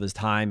generous with his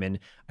time, and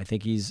I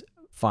think he's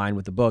fine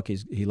with the book.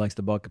 He likes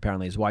the book.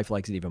 Apparently his wife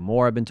likes it even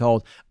more, I've been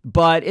told.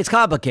 But it's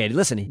complicated.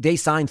 Listen, they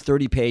signed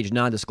 30-page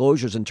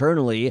non-disclosures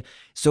internally,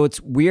 so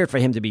it's weird for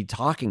him to be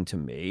talking to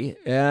me.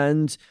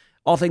 And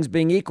all things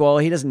being equal,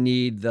 he doesn't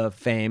need the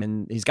fame,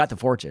 and he's got the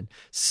fortune.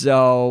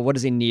 So what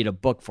does he need a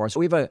book for? So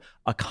we have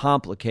a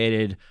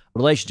complicated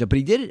relationship.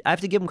 But I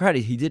have to give him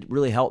credit. He did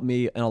really help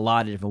me in a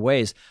lot of different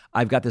ways.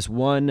 I've got this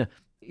one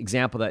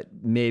example that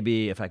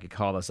maybe, if I could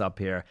call this up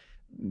here,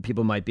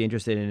 people might be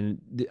interested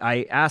in.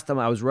 I asked him,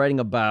 I was writing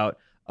about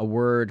a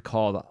word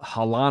called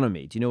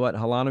holonomy. Do you know what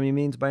holonomy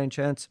means by any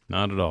chance?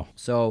 Not at all.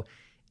 So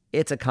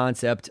it's a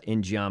concept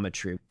in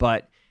geometry,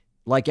 but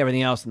like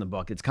everything else in the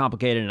book, it's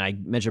complicated, and I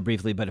mentioned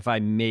briefly, but if I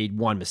made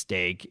one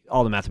mistake,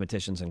 all the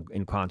mathematicians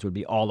and quants would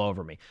be all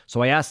over me.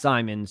 So I asked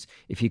Simons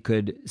if he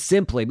could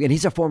simply, and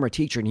he's a former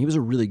teacher, and he was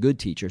a really good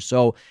teacher,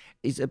 so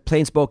he's a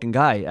plain-spoken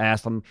guy. I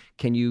asked him,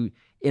 can you,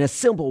 in a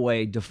simple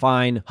way,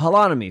 define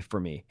holonomy for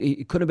me?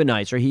 It couldn't have been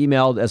nicer. He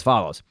emailed as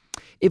follows.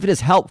 If it is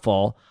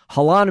helpful,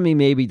 holonomy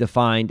may be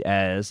defined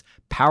as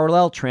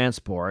parallel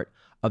transport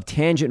of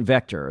tangent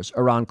vectors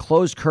around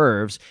closed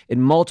curves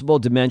in multiple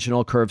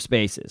dimensional curved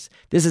spaces.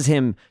 This is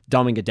him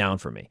dumbing it down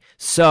for me.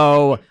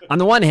 So on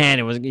the one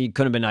hand, he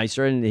couldn't have been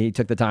nicer, and he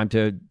took the time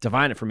to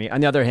define it for me. On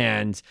the other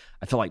hand,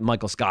 I feel like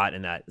Michael Scott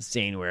in that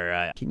scene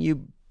where, can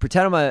you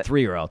Pretend I'm a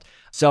 3-year-old.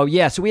 So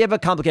yeah, so we have a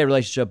complicated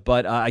relationship,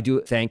 but I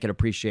do thank and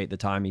appreciate the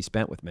time he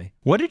spent with me.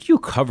 What did you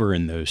cover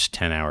in those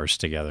 10 hours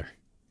together?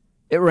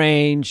 It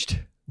ranged.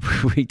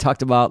 We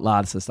talked about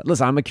lots of stuff.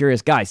 Listen, I'm a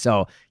curious guy.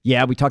 So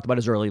yeah, we talked about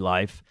his early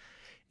life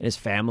and his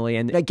family.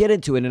 And I get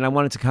into it, and I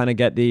wanted to kind of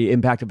get the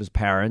impact of his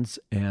parents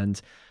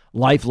and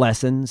life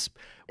lessons.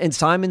 And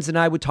Simons and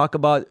I would talk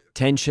about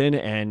tension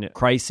and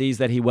crises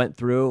that he went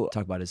through,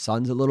 talk about his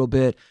sons a little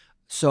bit.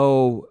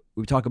 So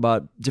we talk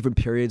about different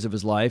periods of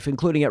his life,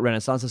 including at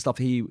Renaissance and stuff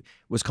he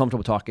was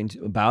comfortable talking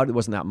about. It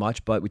wasn't that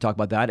much, but we talk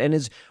about that. And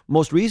his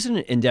most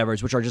recent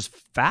endeavors, which are just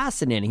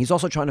fascinating. He's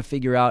also trying to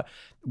figure out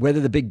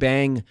whether the Big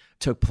Bang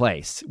took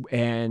place.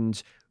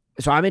 And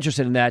so I'm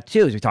interested in that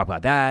too, as we talk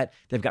about that.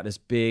 They've got this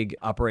big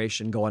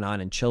operation going on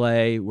in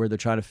Chile where they're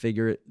trying to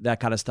figure that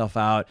kind of stuff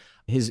out.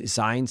 His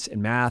science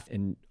and math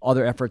and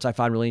other efforts I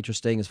find really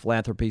interesting, his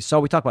philanthropy.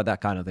 So we talk about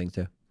that kind of thing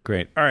too.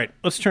 Great. All right,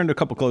 let's turn to a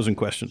couple closing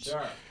questions.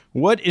 Sure.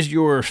 What is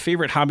your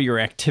favorite hobby or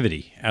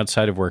activity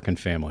outside of work and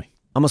family?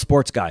 I'm a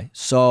sports guy,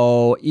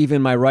 so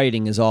even my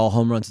writing is all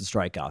home runs and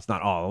strikeouts.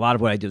 Not all. A lot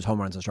of what I do is home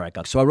runs and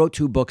strikeouts. So I wrote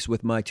 2 books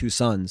with my 2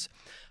 sons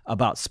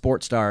about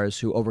sports stars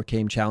who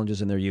overcame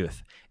challenges in their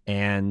youth.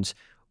 And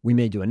we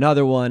may do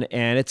another one,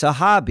 and it's a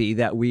hobby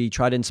that we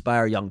try to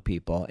inspire young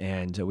people.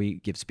 And we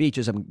give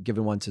speeches. I'm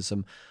giving one to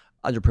some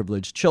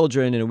underprivileged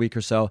children in a week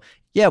or so.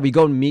 Yeah, we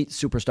go and meet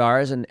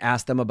superstars and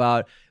ask them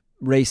about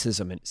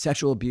racism and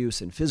sexual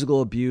abuse and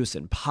physical abuse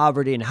and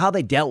poverty and how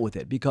they dealt with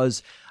it,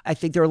 because I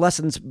think there are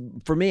lessons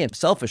for me and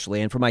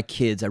selfishly, and for my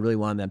kids, I really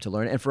wanted them to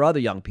learn, and for other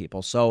young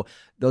people. So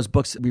those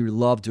books, we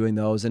love doing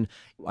those. And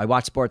I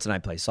watch sports, and I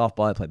play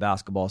softball, I play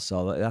basketball.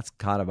 So that's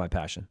kind of my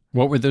passion.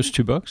 What were those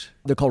 2 books?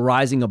 They're called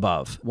Rising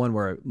Above. One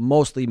were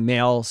mostly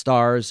male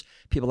stars,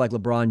 people like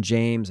LeBron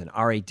James and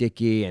R.A.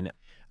 Dickey and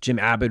Jim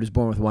Abbott was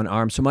born with 1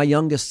 arm. So my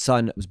youngest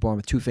son was born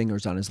with 2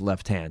 fingers on his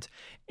left hand.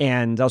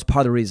 And that was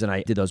part of the reason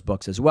I did those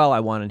books as well.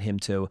 I wanted him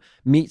to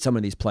meet some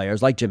of these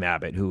players like Jim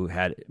Abbott, who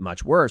had it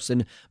much worse.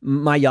 And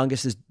my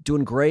youngest is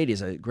doing great.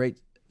 He's a great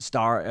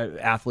star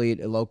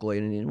athlete locally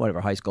and whatever,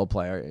 high school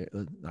player,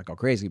 not go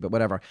crazy, but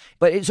whatever.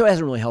 But so it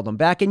hasn't really held him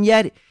back. And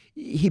yet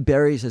he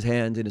buries his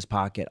hands in his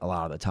pocket a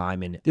lot of the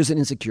time. And there's an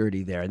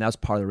insecurity there. And that's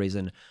part of the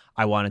reason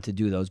I wanted to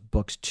do those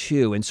books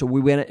too. And so we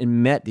went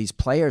and met these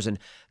players, and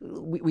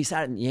we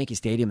sat in Yankee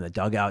Stadium in the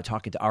dugout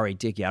talking to R.A.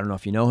 Dickey. I don't know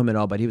if you know him at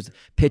all, but he was a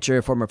pitcher,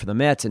 former for the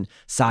Mets, and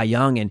Cy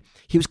Young. And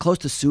he was close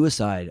to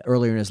suicide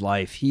earlier in his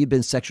life. He had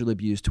been sexually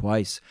abused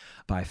twice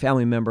by a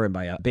family member and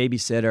by a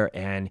babysitter.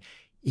 And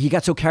he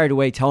got so carried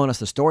away telling us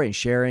the story and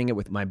sharing it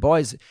with my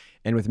boys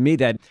and with me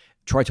that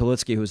Troy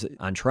Tolitsky, who's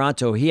on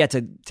Toronto, he had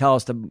to tell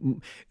us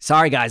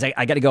sorry guys,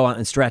 I got to go out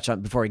and stretch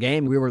before a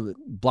game. We were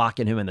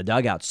blocking him in the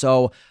dugout.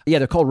 So yeah,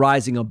 they're called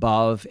Rising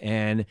Above,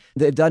 and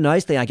they've done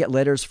nicely. I get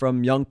letters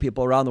from young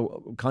people around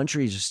the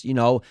country, just,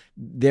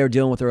 they're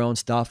dealing with their own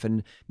stuff,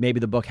 and maybe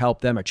the book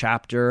helped them, a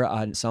chapter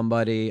on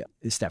somebody,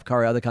 Steph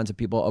Curry, other kinds of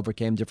people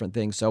overcame different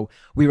things. So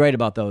we write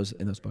about those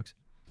in those books.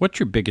 What's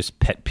your biggest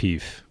pet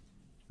peeve?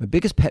 My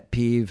biggest pet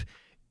peeve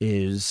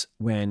is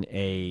when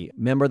a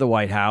member of the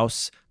White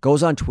House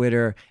goes on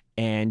Twitter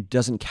and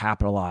doesn't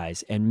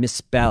capitalize and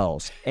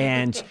misspells.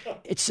 And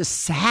it's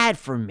just sad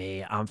for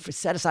me.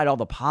 Set aside all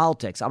the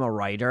politics. I'm a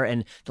writer,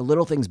 and the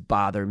little things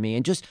bother me.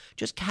 And just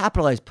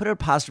capitalize. Put an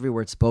apostrophe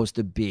where it's supposed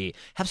to be.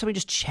 Have somebody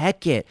just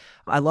check it.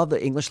 I love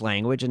the English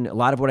language, and a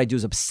lot of what I do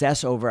is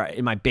obsess over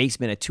in my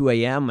basement at 2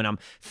 a.m. when I'm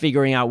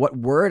figuring out what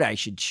word I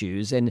should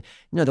choose. And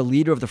the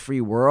leader of the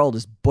free world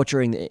is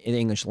butchering the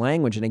English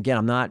language. And again,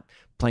 I'm not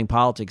playing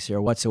politics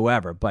here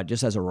whatsoever, but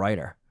just as a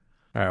writer.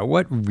 All right,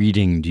 what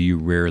reading do you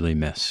rarely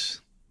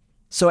miss?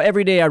 So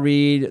every day I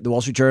read the Wall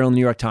Street Journal, the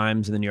New York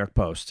Times, and the New York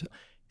Post.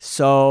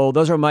 So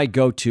those are my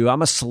go-to.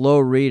 I'm a slow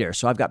reader,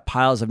 so I've got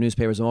piles of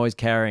newspapers I'm always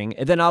carrying.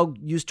 And then I'll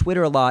use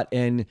Twitter a lot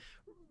and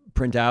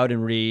print out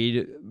and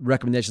read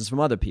recommendations from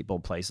other people,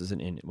 places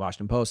in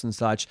Washington Post and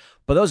such.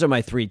 But those are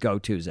my 3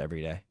 go-tos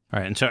every day. All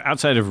right, and so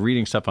outside of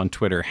reading stuff on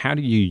Twitter, how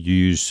do you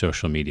use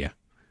social media?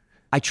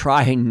 I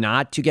try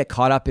not to get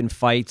caught up in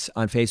fights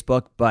on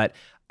Facebook,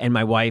 and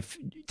my wife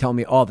tell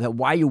me,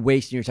 why are you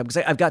wasting your time?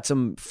 Because I've got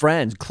some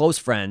friends, close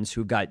friends,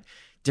 who've got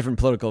different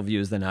political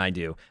views than I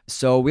do.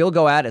 So we'll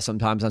go at it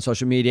sometimes on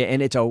social media,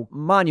 and it's a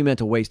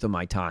monumental waste of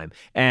my time.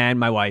 And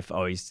my wife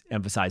always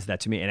emphasizes that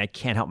to me, and I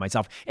can't help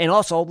myself. And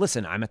also,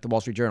 listen, I'm at the Wall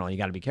Street Journal. You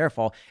got to be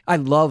careful. I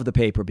love the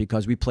paper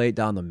because we play it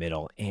down the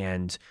middle,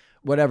 and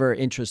whatever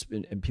interest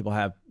people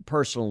have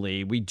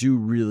personally, we do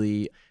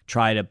really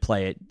try to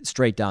play it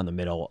straight down the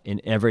middle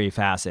in every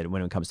facet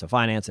when it comes to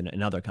finance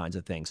and other kinds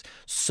of things.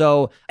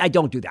 So I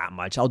don't do that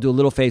much. I'll do a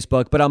little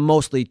Facebook, but I'm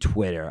mostly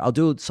Twitter. I'll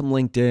do some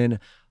LinkedIn,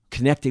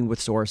 connecting with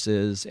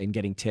sources and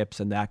getting tips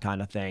and that kind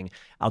of thing.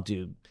 I'll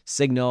do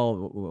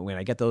Signal when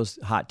I get those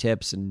hot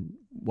tips and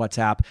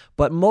WhatsApp,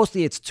 but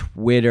mostly it's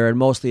Twitter, and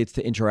mostly it's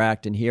to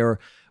interact and hear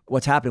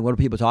what's happening. What are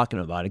people talking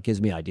about? It gives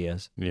me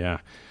ideas. Yeah.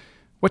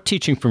 What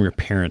teaching from your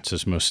parents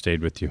has most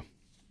stayed with you?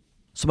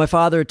 So my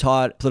father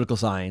taught political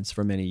science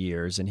for many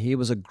years, and he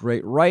was a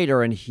great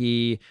writer, and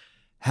he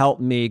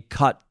helped me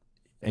cut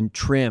and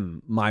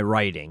trim my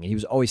writing. He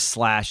was always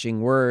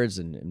slashing words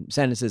and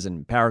sentences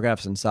and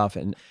paragraphs and stuff,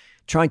 and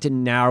trying to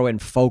narrow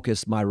and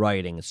focus my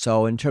writing.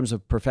 So in terms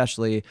of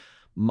professionally,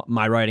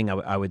 my writing,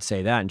 I would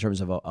say that in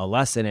terms of a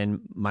lesson.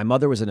 And my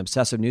mother was an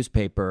obsessive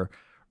newspaper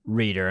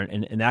reader,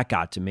 and that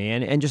got to me.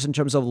 And just in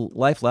terms of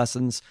life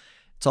lessons,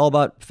 it's all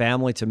about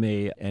family to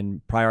me and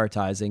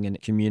prioritizing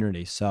and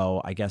community.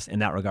 So I guess in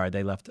that regard,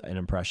 they left an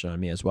impression on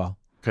me as well.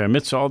 Okay,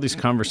 amidst all these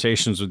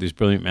conversations with these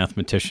brilliant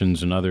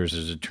mathematicians and others,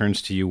 as it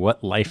turns to you,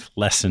 what life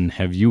lesson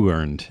have you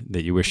earned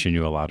that you wish you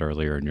knew a lot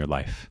earlier in your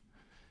life?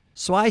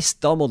 So I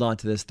stumbled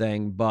onto this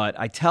thing, but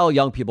I tell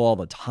young people all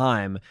the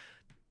time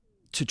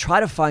to try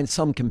to find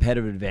some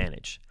competitive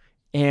advantage.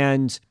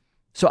 And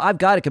so I've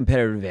got a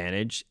competitive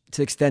advantage to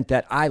the extent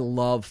that I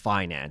love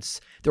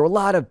finance. There are a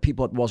lot of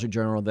people at Wall Street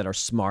Journal that are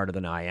smarter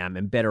than I am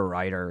and better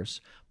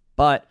writers,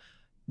 but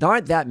there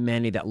aren't that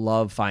many that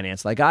love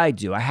finance like I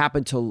do. I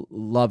happen to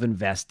love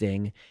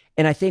investing.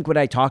 And I think when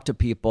I talk to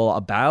people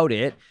about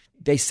it,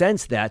 they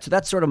sense that. So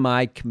that's sort of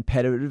my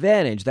competitive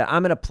advantage, that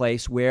I'm in a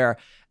place where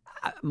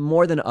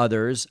more than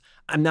others,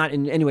 I'm not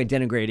in any way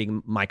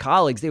denigrating my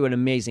colleagues. They do an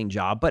amazing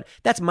job, but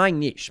that's my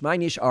niche. My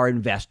niche are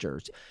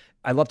investors.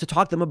 I love to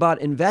talk to them about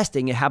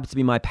investing. It happens to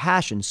be my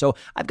passion. So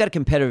I've got a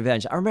competitive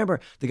advantage. I remember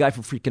the guy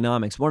from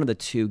Freakonomics, one of the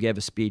two, gave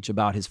a speech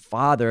about his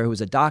father, who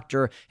was a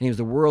doctor, and he was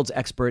the world's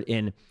expert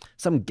in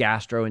some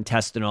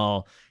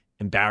gastrointestinal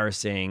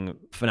embarrassing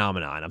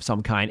phenomenon of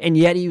some kind. And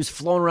yet he was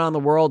flown around the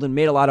world and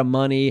made a lot of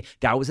money.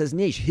 That was his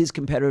niche, his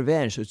competitive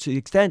advantage. So to the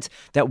extent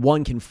that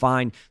one can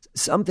find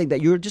something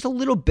that you're just a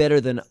little better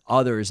than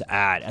others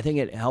at, I think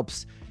it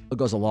helps. It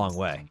goes a long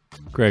way.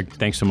 Greg,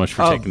 thanks so much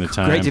for taking the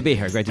time. Great to be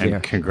here. Great to be here.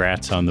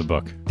 Congrats on the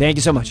book. Thank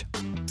you so much.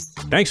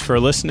 Thanks for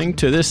listening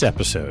to this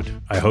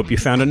episode. I hope you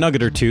found a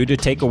nugget or two to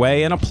take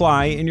away and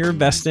apply in your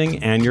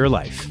investing and your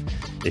life.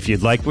 If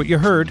you'd like what you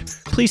heard,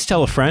 please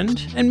tell a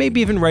friend and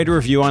maybe even write a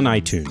review on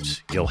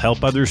iTunes. You'll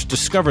help others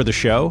discover the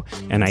show,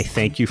 and I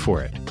thank you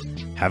for it.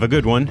 Have a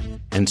good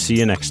one, and see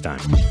you next time.